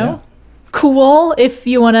 Cool if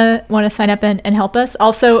you want to sign up and help us.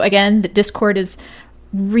 Also, again, the Discord is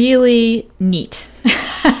really neat.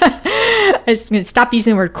 I'm just going to stop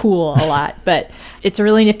using the word cool a lot, but it's a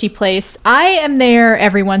really nifty place. I am there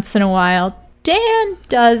every once in a while. Dan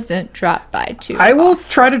doesn't drop by too often. I will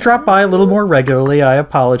try to drop by a little more regularly. I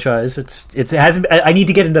apologize. It hasn't. I need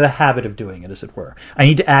to get into the habit of doing it, as it were. I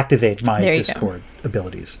need to activate my Discord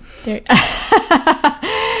abilities. There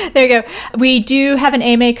you go. We do have an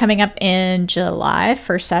AMA coming up in July,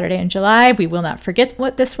 first Saturday in July. We will not forget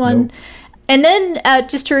this one. Nope. And then,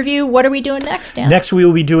 just to review, what are we doing next, Dan? Next, we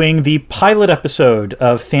will be doing the pilot episode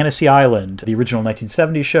of Fantasy Island, the original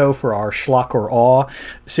 1970s show for our Schlock or Awe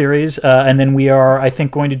series. And then we are, I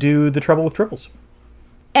think, going to do The Trouble with Tribbles.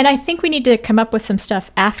 And I think we need to come up with some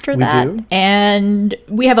stuff after that. We do. And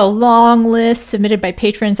we have a long list submitted by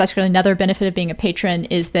patrons. That's really another benefit of being a patron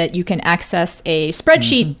is that you can access a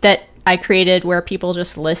spreadsheet that I created where people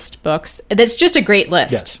just list books. That's just a great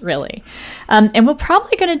list, really. And we're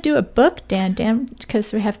probably going to do a book, Dan,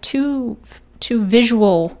 because we have two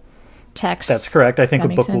visual texts. That's correct. I think a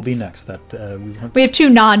book will be next. We have two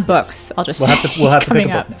non-books. Yes. I'll just say. We'll have to pick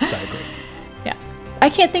a book next. I agree. Yeah. I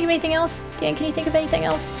can't think of anything else. Dan, can you think of anything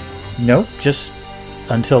else? No, just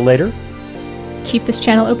until later. Keep this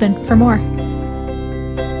channel open for more.